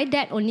thing, because my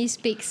dad only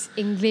speaks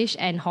English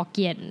and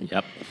Hokkien.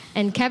 Yep.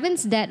 And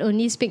Kevin's dad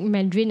only speaks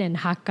Mandarin and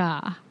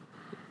Hakka.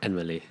 And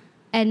Malay.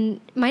 And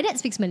my dad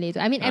speaks Malay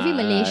too. I mean, every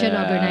Malaysian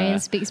or Bruneian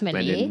speaks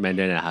Malay.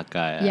 Mandarin and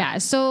Hakka. Yeah.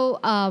 So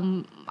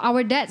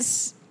our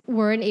dads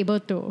weren't able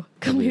to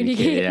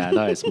communicate. Yeah,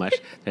 not as much.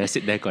 They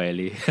sit there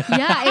quietly.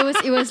 Yeah,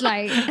 it was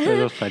like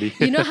so funny.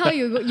 You know how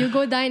you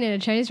go dine in a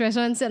Chinese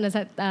restaurant, sit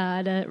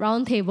on the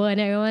round table, and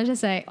everyone's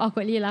just like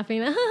awkwardly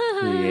laughing.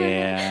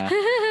 Yeah.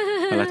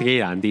 But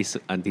luckily,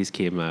 aunties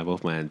came.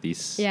 Both my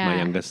aunties,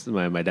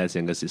 my dad's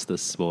younger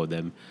sisters, both of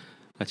them,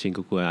 Achin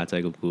Kuku and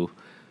Acai Kuku,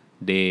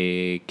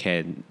 they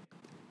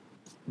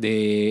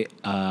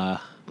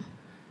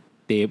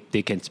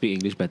can speak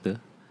English better.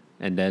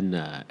 And then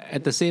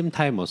at the same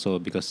time also,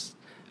 because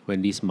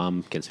Wendy's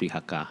mom can speak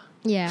Hakka.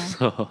 Yeah.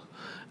 So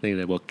I think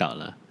that worked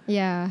out.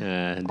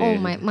 Yeah.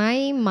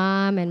 My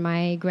mom and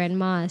my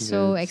grandma are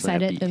so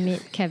excited to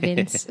meet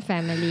Kevin's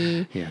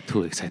family. Yeah,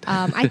 too excited.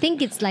 I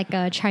think it's like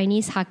a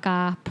Chinese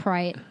Hakka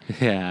pride.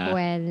 Yeah.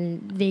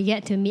 When they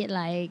get to meet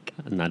like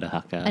another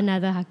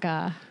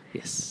Hakka.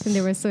 Yes. And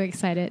they were so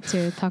excited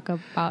to talk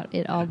about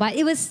it all. But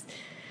it was,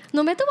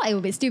 no matter what, it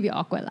would still be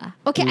awkward.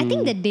 Okay, I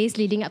think the days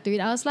leading up to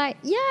it, I was like,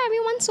 yeah,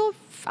 everyone's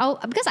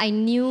because I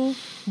knew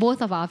both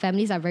of our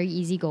families are very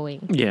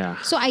easygoing. Yeah.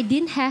 So I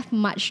didn't have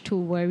much to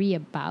worry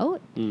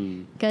about.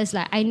 Because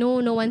like I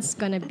know no one's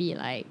going to be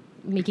like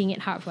making it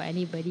hard for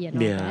anybody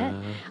and all that.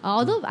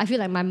 Although I feel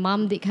like my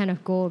mom did kind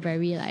of go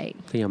very like...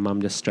 I think your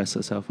mom just stressed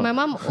herself out. My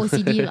mom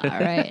OCD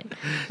right?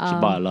 She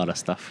bought a lot of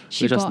stuff,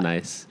 which was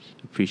nice.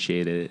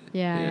 Appreciated it.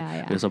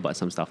 Yeah. We also bought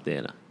some stuff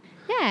there.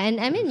 Yeah, and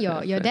I mean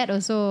your dad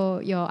also,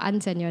 your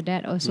aunts and your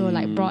dad also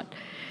like brought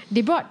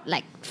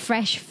like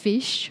fresh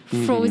fish,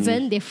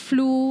 frozen. They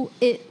flew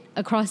it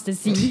across the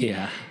sea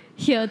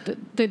here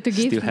to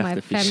give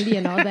my family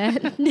and all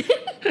that.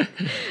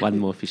 One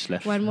more fish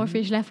left. One more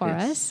fish left for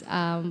us.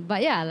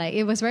 But yeah, like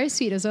it was very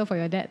sweet also for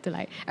your dad to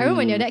like. I remember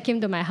when your dad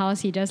came to my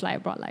house, he just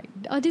like brought like,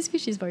 oh, this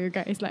fish is for you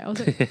guys. Like I was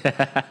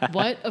like,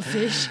 what, a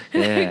fish?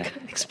 Yeah,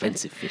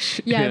 expensive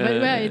fish. Yeah,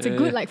 but well, it's a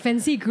good like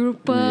fancy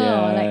grouper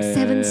or like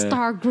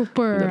 7-star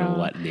grouper. I don't know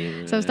what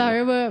name. So I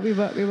remember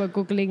we were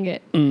googling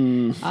it.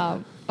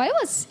 But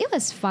it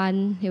was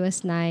fun. It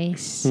was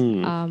nice.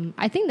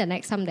 I think the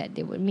next time that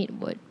they would meet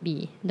would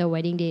be the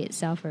wedding day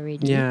itself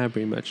already. Yeah,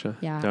 pretty much.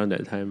 Yeah. Around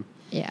that time.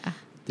 Yeah.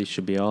 They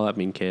should be all up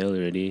in KL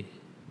already.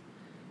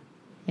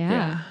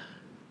 Yeah.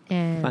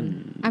 And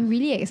Fun. I'm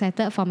really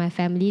excited for my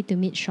family to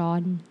meet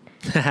Shawn.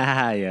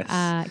 Yes.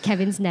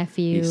 Kevin's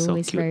nephew He's so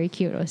is cute. very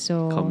cute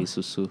also. Call me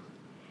Susu.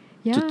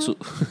 Yeah. Tutsu.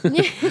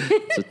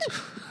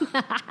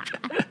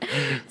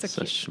 So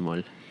So cute.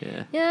 small.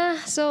 Yeah. Yeah,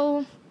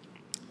 so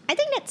I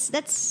think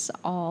that's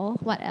all.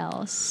 What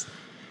else?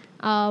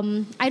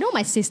 I know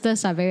my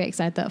sisters are very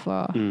excited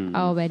for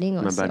our wedding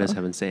also. My brothers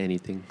haven't said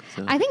anything.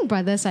 So. I think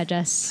brothers are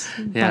just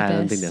brothers. Yeah, I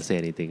don't think they'll say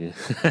anything.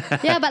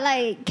 Yeah, but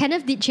like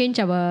Kenneth did change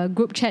our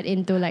group chat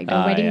into like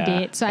the wedding yeah,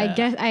 date. So I yeah.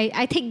 guess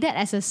I take that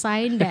as a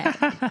sign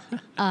that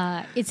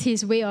it's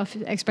his way of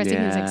expressing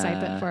he's Yeah.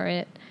 excited for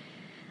it.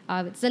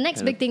 It's the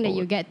next I big look thing that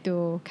you forward. get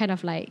to kind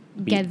of like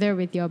gather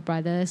with your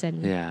brothers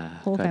and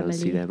whole I don't family.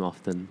 see them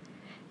often.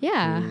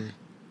 Yeah.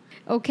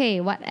 Okay,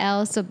 what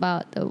else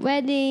about the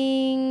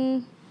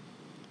wedding?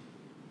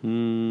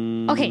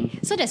 Okay,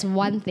 so there's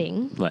one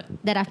thing What?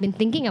 that I've been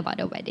thinking about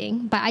the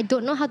wedding, but I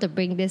don't know how to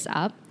bring this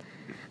up.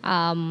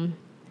 And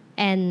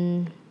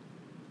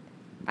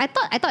I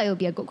thought it would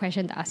be a good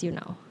question to ask you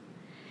now.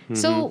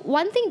 So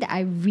one thing that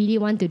I really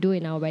want to do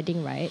in our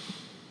wedding, right,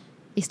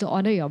 is to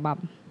honor your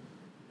mom.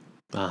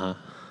 Uh-huh.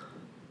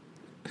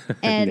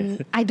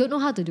 And I don't know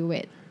how to do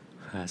it.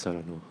 I also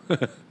don't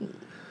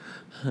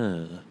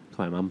know.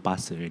 My mom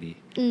passed already.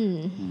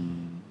 We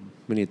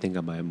need to think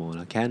about it more.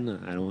 I can.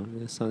 I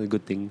don't. It's not a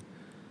good thing.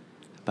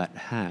 But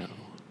how?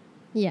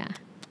 Yeah.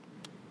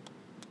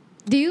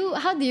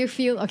 How do you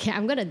feel? Okay,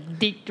 I'm gonna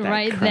dig I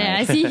right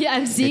cry. there.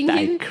 I'm seeing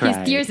I him. cry.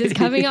 His tears is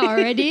coming out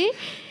already.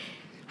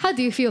 How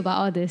do you feel about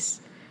all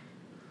this?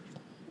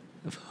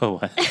 For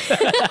what?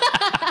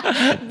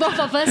 Both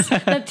of us,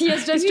 the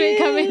tears just straight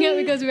coming out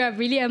because we are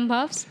really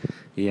empaths.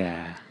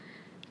 Yeah.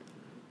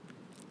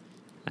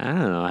 I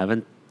don't know. I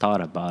haven't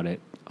thought about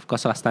it. Of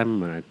course, last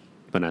time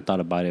when I thought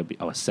about it,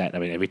 I was sad. I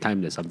mean, every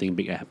time there's something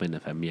big that happened in the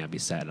family, I'd be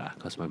sad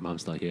because my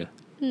mom's not here.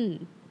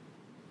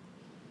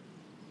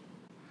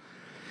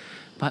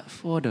 But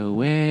for the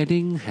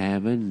wedding,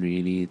 haven't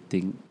really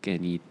think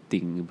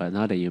anything. But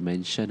now that you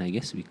mention, I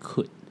guess we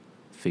could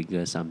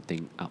figure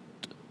something out.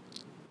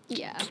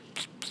 Yeah,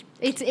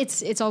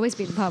 it's always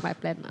been part of my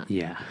plan.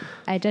 Yeah.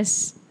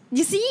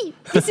 You see,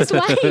 this is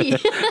why.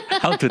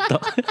 How to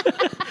talk?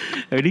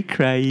 Already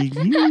crying.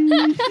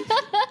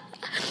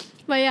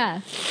 But yeah,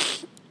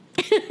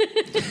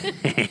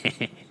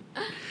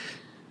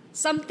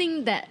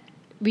 something that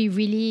I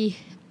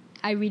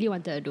really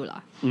wanted to do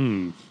lah.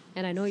 And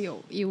I know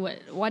you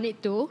would want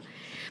it too.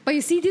 But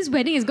you see, this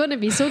wedding is going to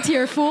be so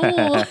tearful.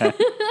 I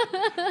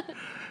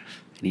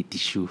need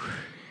tissue.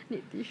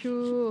 Need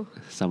tissue.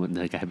 Someone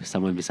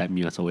beside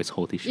me was always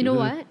hold tissue. You know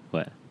what?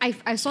 What?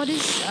 I saw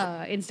this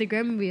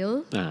Instagram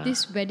reel.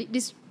 This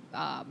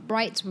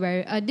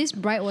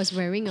bride was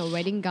wearing a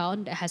wedding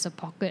gown that has a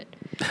pocket.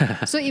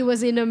 So it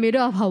was in the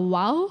middle of her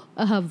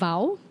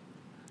vow,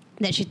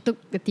 that she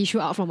took the tissue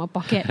out from her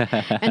pocket,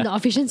 and the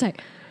officiant's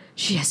like,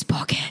 she has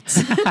pockets.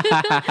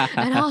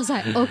 And I was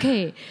like,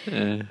 okay,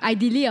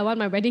 ideally I want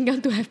my wedding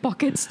gown to have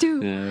pockets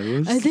too.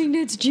 I think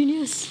that's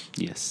genius.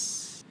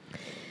 Yes.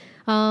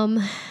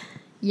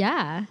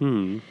 Yeah.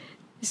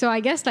 So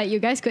I guess like you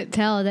guys could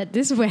tell that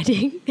this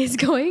wedding is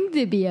going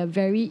to be a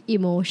very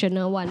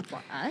emotional one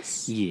for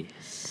us.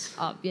 Yes.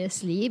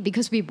 Obviously,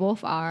 because we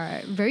both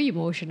are very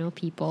emotional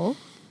people.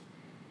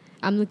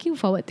 I'm looking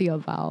forward to your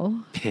vow.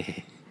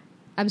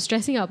 I'm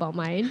stressing out about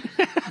mine.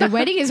 The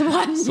wedding is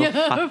 1 year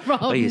from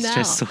Oh, you now.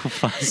 stress so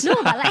fast. No,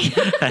 but like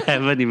I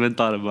haven't even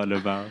thought about the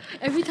vow.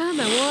 every time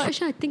I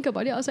watch, I think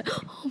about it. I was like,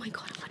 oh my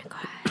god, I want to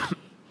cry.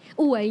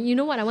 Oh, and you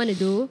know what I want to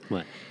do?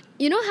 What?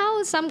 You know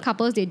how some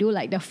couples they do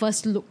like the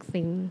first look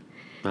thing,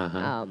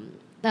 where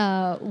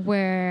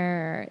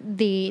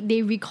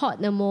they record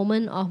the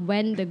moment of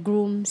when the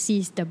groom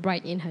sees the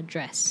bride in her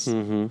dress,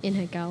 in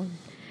her gown.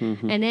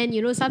 And then,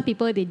 you know, some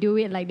people, they do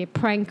it like they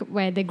prank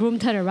where the groom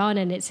turn around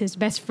and it's his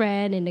best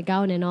friend in the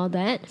gown and all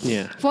that.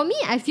 Yeah. For me,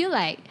 I feel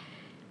like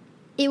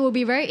it will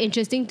be very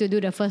interesting to do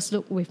the first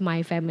look with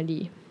my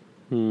family.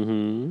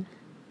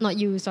 Not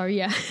you, sorry.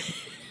 Yeah.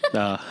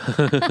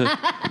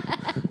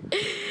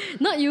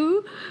 Not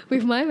you,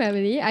 with my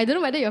family. I don't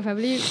know whether your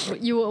family,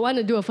 you would want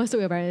to do a first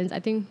look with your parents. I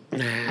think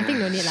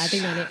no need lah. I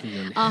think no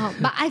need.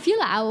 But I feel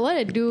like I want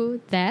to do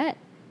that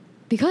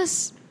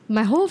because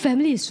my whole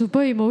family is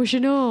super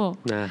emotional.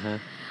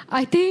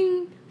 I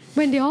think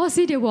when they all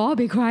see, they will all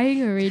be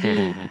crying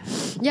already.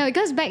 Yeah,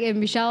 because back in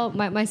Michelle,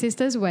 my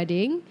sister's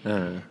wedding,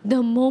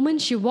 the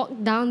moment she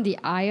walked down the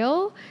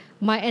aisle,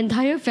 my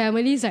entire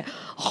family is like,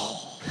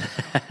 oh.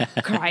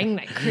 crying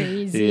like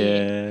crazy.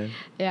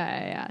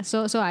 Yeah.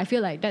 So I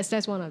feel like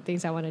that's one of the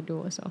things I want to do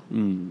also.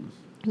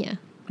 Yeah.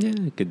 Yeah,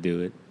 you could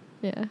do it.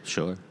 Yeah.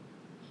 Sure.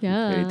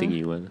 Yeah. Anything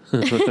you want.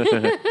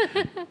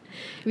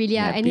 Really?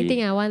 Happy.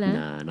 Anything I want?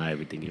 Nah, not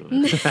everything you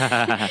want.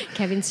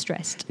 Kevin's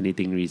stressed.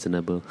 Anything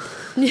reasonable.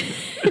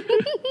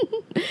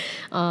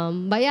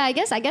 But yeah, I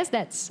guess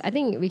I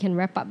think we can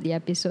wrap up the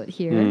episode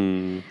here.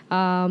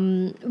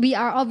 We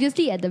are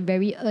obviously at the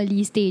very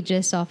early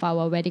stages of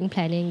our wedding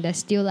planning. There's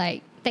still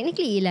like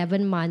technically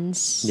 11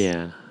 months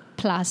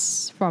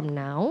plus from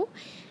now.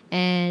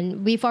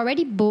 And we've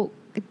already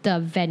booked the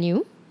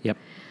venue. Yep.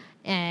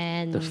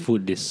 And the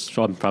food is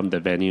from the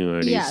venue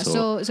already. Yeah,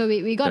 so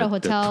we got a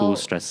hotel the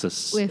 2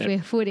 stresses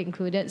with food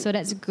included, so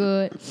that's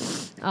good.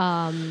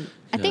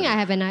 I think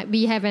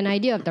we have an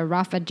idea of the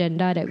rough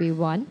agenda that we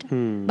want,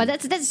 but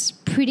that's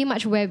pretty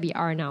much where we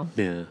are now.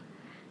 Yeah,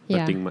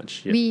 nothing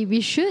much. Yet. We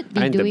should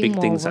be doing the big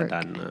more things work.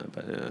 are done,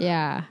 but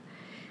yeah.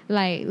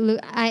 Like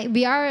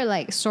we are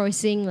like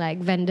sourcing like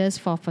vendors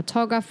for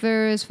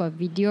photographers, for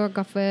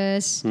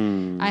videographers.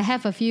 I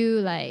have a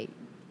few like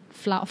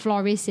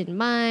florists in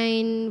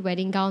mind,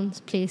 wedding gowns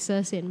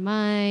places in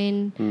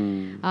mind,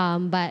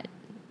 but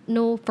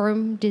no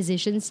firm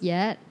decisions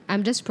yet.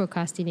 I'm just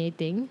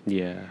procrastinating.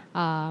 Yeah.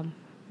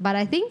 But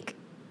I think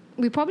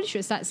we probably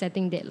should start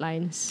setting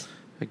deadlines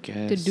I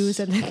guess to do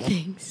certain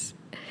things,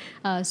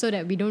 so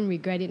that we don't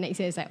regret it next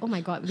year. It's like, oh my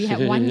god, we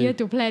had 1 year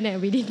to plan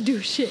and we didn't do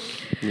shit.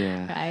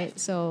 Yeah. Right.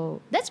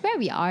 So that's where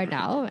we are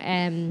now,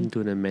 and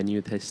do the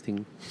menu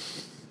testing.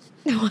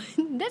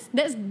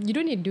 that's you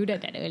don't need to do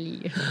that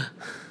early.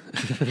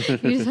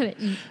 You just want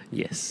to eat.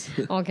 Yes.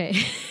 Okay.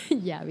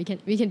 Yeah, we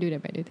can do the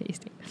menu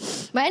tasting.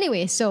 But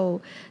anyway,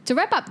 so to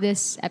wrap up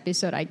this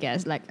episode, I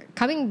guess, like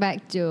coming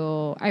back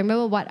to, I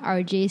remember what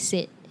RJ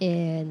said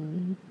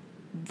in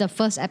the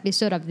first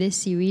episode of this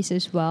series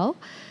as well,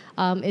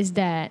 is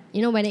that,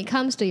 you know, when it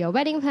comes to your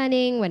wedding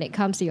planning, when it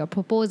comes to your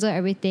proposal,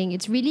 everything,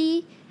 it's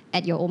really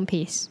at your own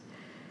pace.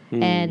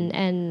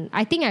 And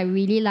I think I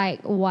really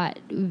like what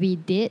we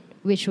did,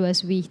 which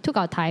was we took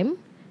our time,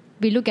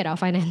 we look at our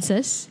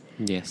finances,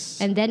 yes,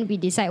 and then we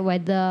decide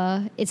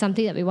whether it's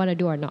something that we want to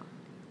do or not.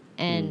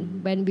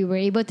 And when we were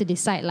able to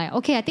decide, like,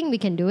 okay, I think we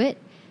can do it,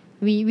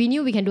 we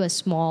knew we can do a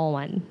small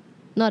one,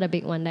 not a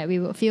big one that we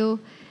would feel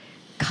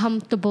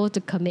comfortable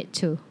to commit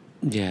to.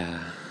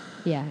 Yeah.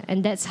 Yeah,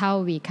 and that's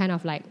how we kind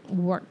of like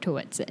work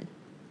towards it.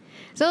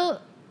 So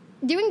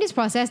during this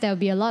process, there will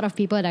be a lot of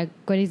people that are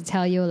going to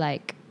tell you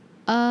like,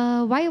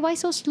 why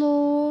so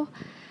slow?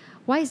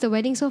 Why is the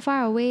wedding so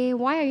far away?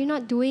 Why are you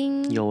not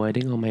doing your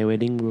wedding or my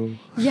wedding, bro?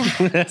 Yeah,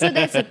 so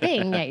that's the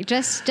thing. Like,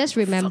 just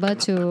remember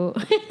to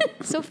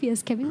so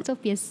fierce, Kevin, so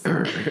fierce.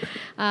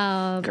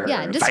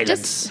 Yeah,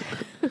 just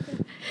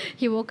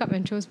he woke up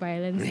and chose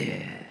violence.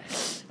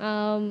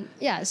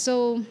 Yeah,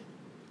 so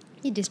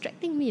you're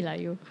distracting me, lah,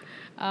 you.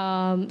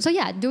 So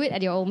yeah, do it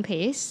at your own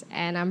pace,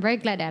 and I'm very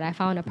glad that I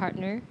found a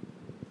partner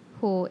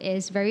who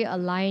is very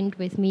aligned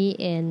with me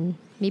in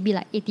maybe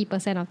like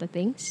 80% of the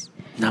things.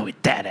 Not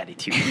with that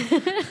attitude.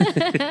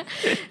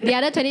 The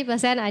other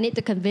 20%, I need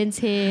to convince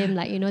him,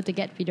 like, you know, to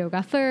get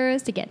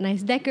videographers, to get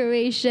nice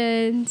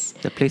decorations.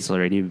 The place is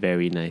already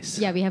very nice.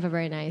 Yeah, we have a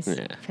very nice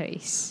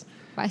place.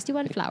 But I still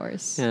want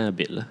flowers. Yeah, a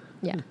bit lah.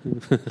 Yeah.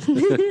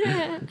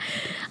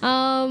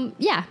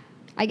 Yeah,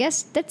 I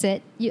guess that's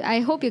it. I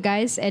hope you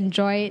guys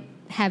enjoyed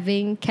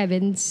having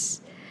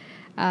Kevin's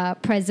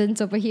presence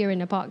over here in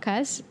the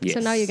podcast. Yes. So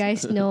now you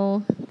guys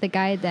know the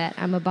guy that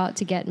I'm about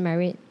to get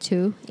married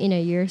to in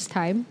a year's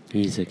time.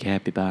 He's a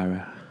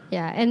capybara.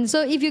 Yeah, and so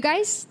if you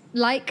guys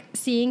like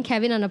seeing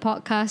Kevin on the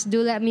podcast,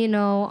 do let me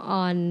know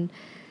on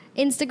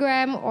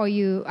Instagram, or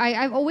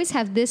I always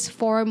have this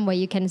form where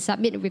you can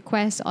submit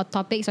requests or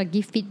topics or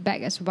give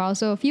feedback as well.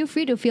 So feel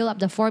free to fill up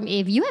the form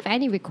if you have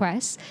any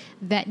requests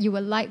that you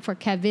would like for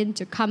Kevin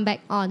to come back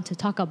on to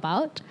talk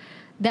about.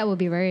 That would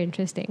be very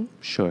interesting.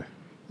 Sure.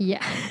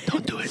 Yeah.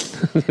 Don't do it.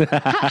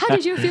 How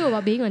did you feel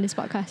about being on this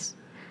podcast?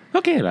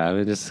 Okay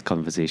lah, just a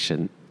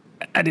conversation.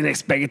 I didn't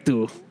expect it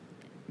to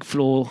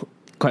flow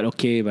quite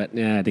okay, but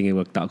yeah, I think it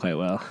worked out quite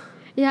well.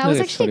 Yeah, I was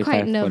actually 45,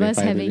 quite nervous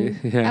 45 having.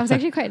 minutes. Yeah. I was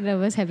actually quite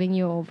nervous having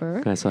you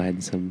over. Guys so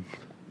handsome.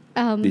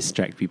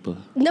 Distract people.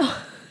 No.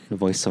 The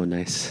voice so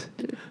nice.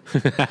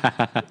 You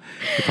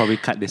probably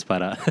cut this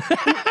part out.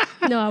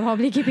 No, I'll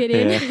probably keep it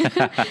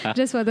in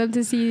just for them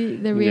to see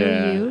the real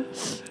you.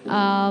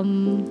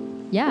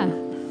 Yeah.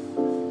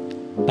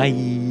 Bye.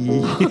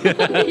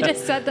 You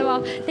just shut them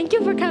off. Thank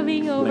you for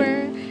coming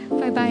over.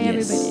 Bye bye,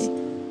 Yes.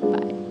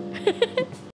 everybody. Bye.